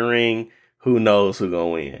against Elden Ring. Who knows who's gonna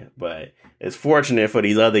win? But it's fortunate for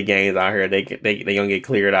these other games out here. They gonna get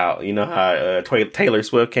cleared out. You know how Taylor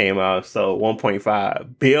Swift came out, so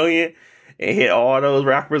 1.5 billion and hit all those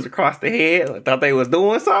rappers across the head. I thought they was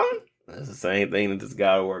doing something. That's the same thing that this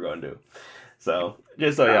God of War gonna do. So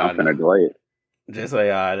just so y'all know. I'm finna delay it. Just so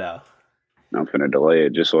y'all know. I'm finna delay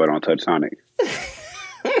it just so I don't touch Sonic.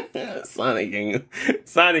 Sonic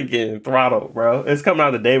getting throttled, bro. It's coming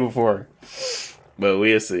out the day before, but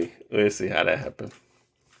we'll see. We'll see how that happens.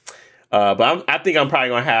 But I think I'm probably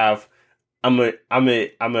gonna have. I'm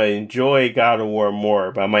gonna enjoy God of War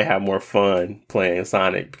more, but I might have more fun playing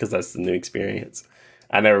Sonic because that's the new experience.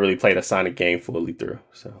 I never really played a Sonic game fully through,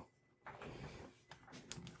 so.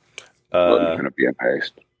 You're gonna be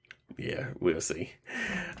amazed. Yeah, we'll see.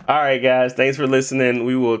 All right, guys. Thanks for listening.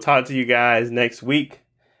 We will talk to you guys next week.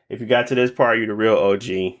 If you got to this part, you're the real OG.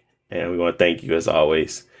 And we want to thank you as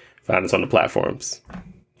always. Find us on the platforms.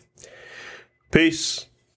 Peace.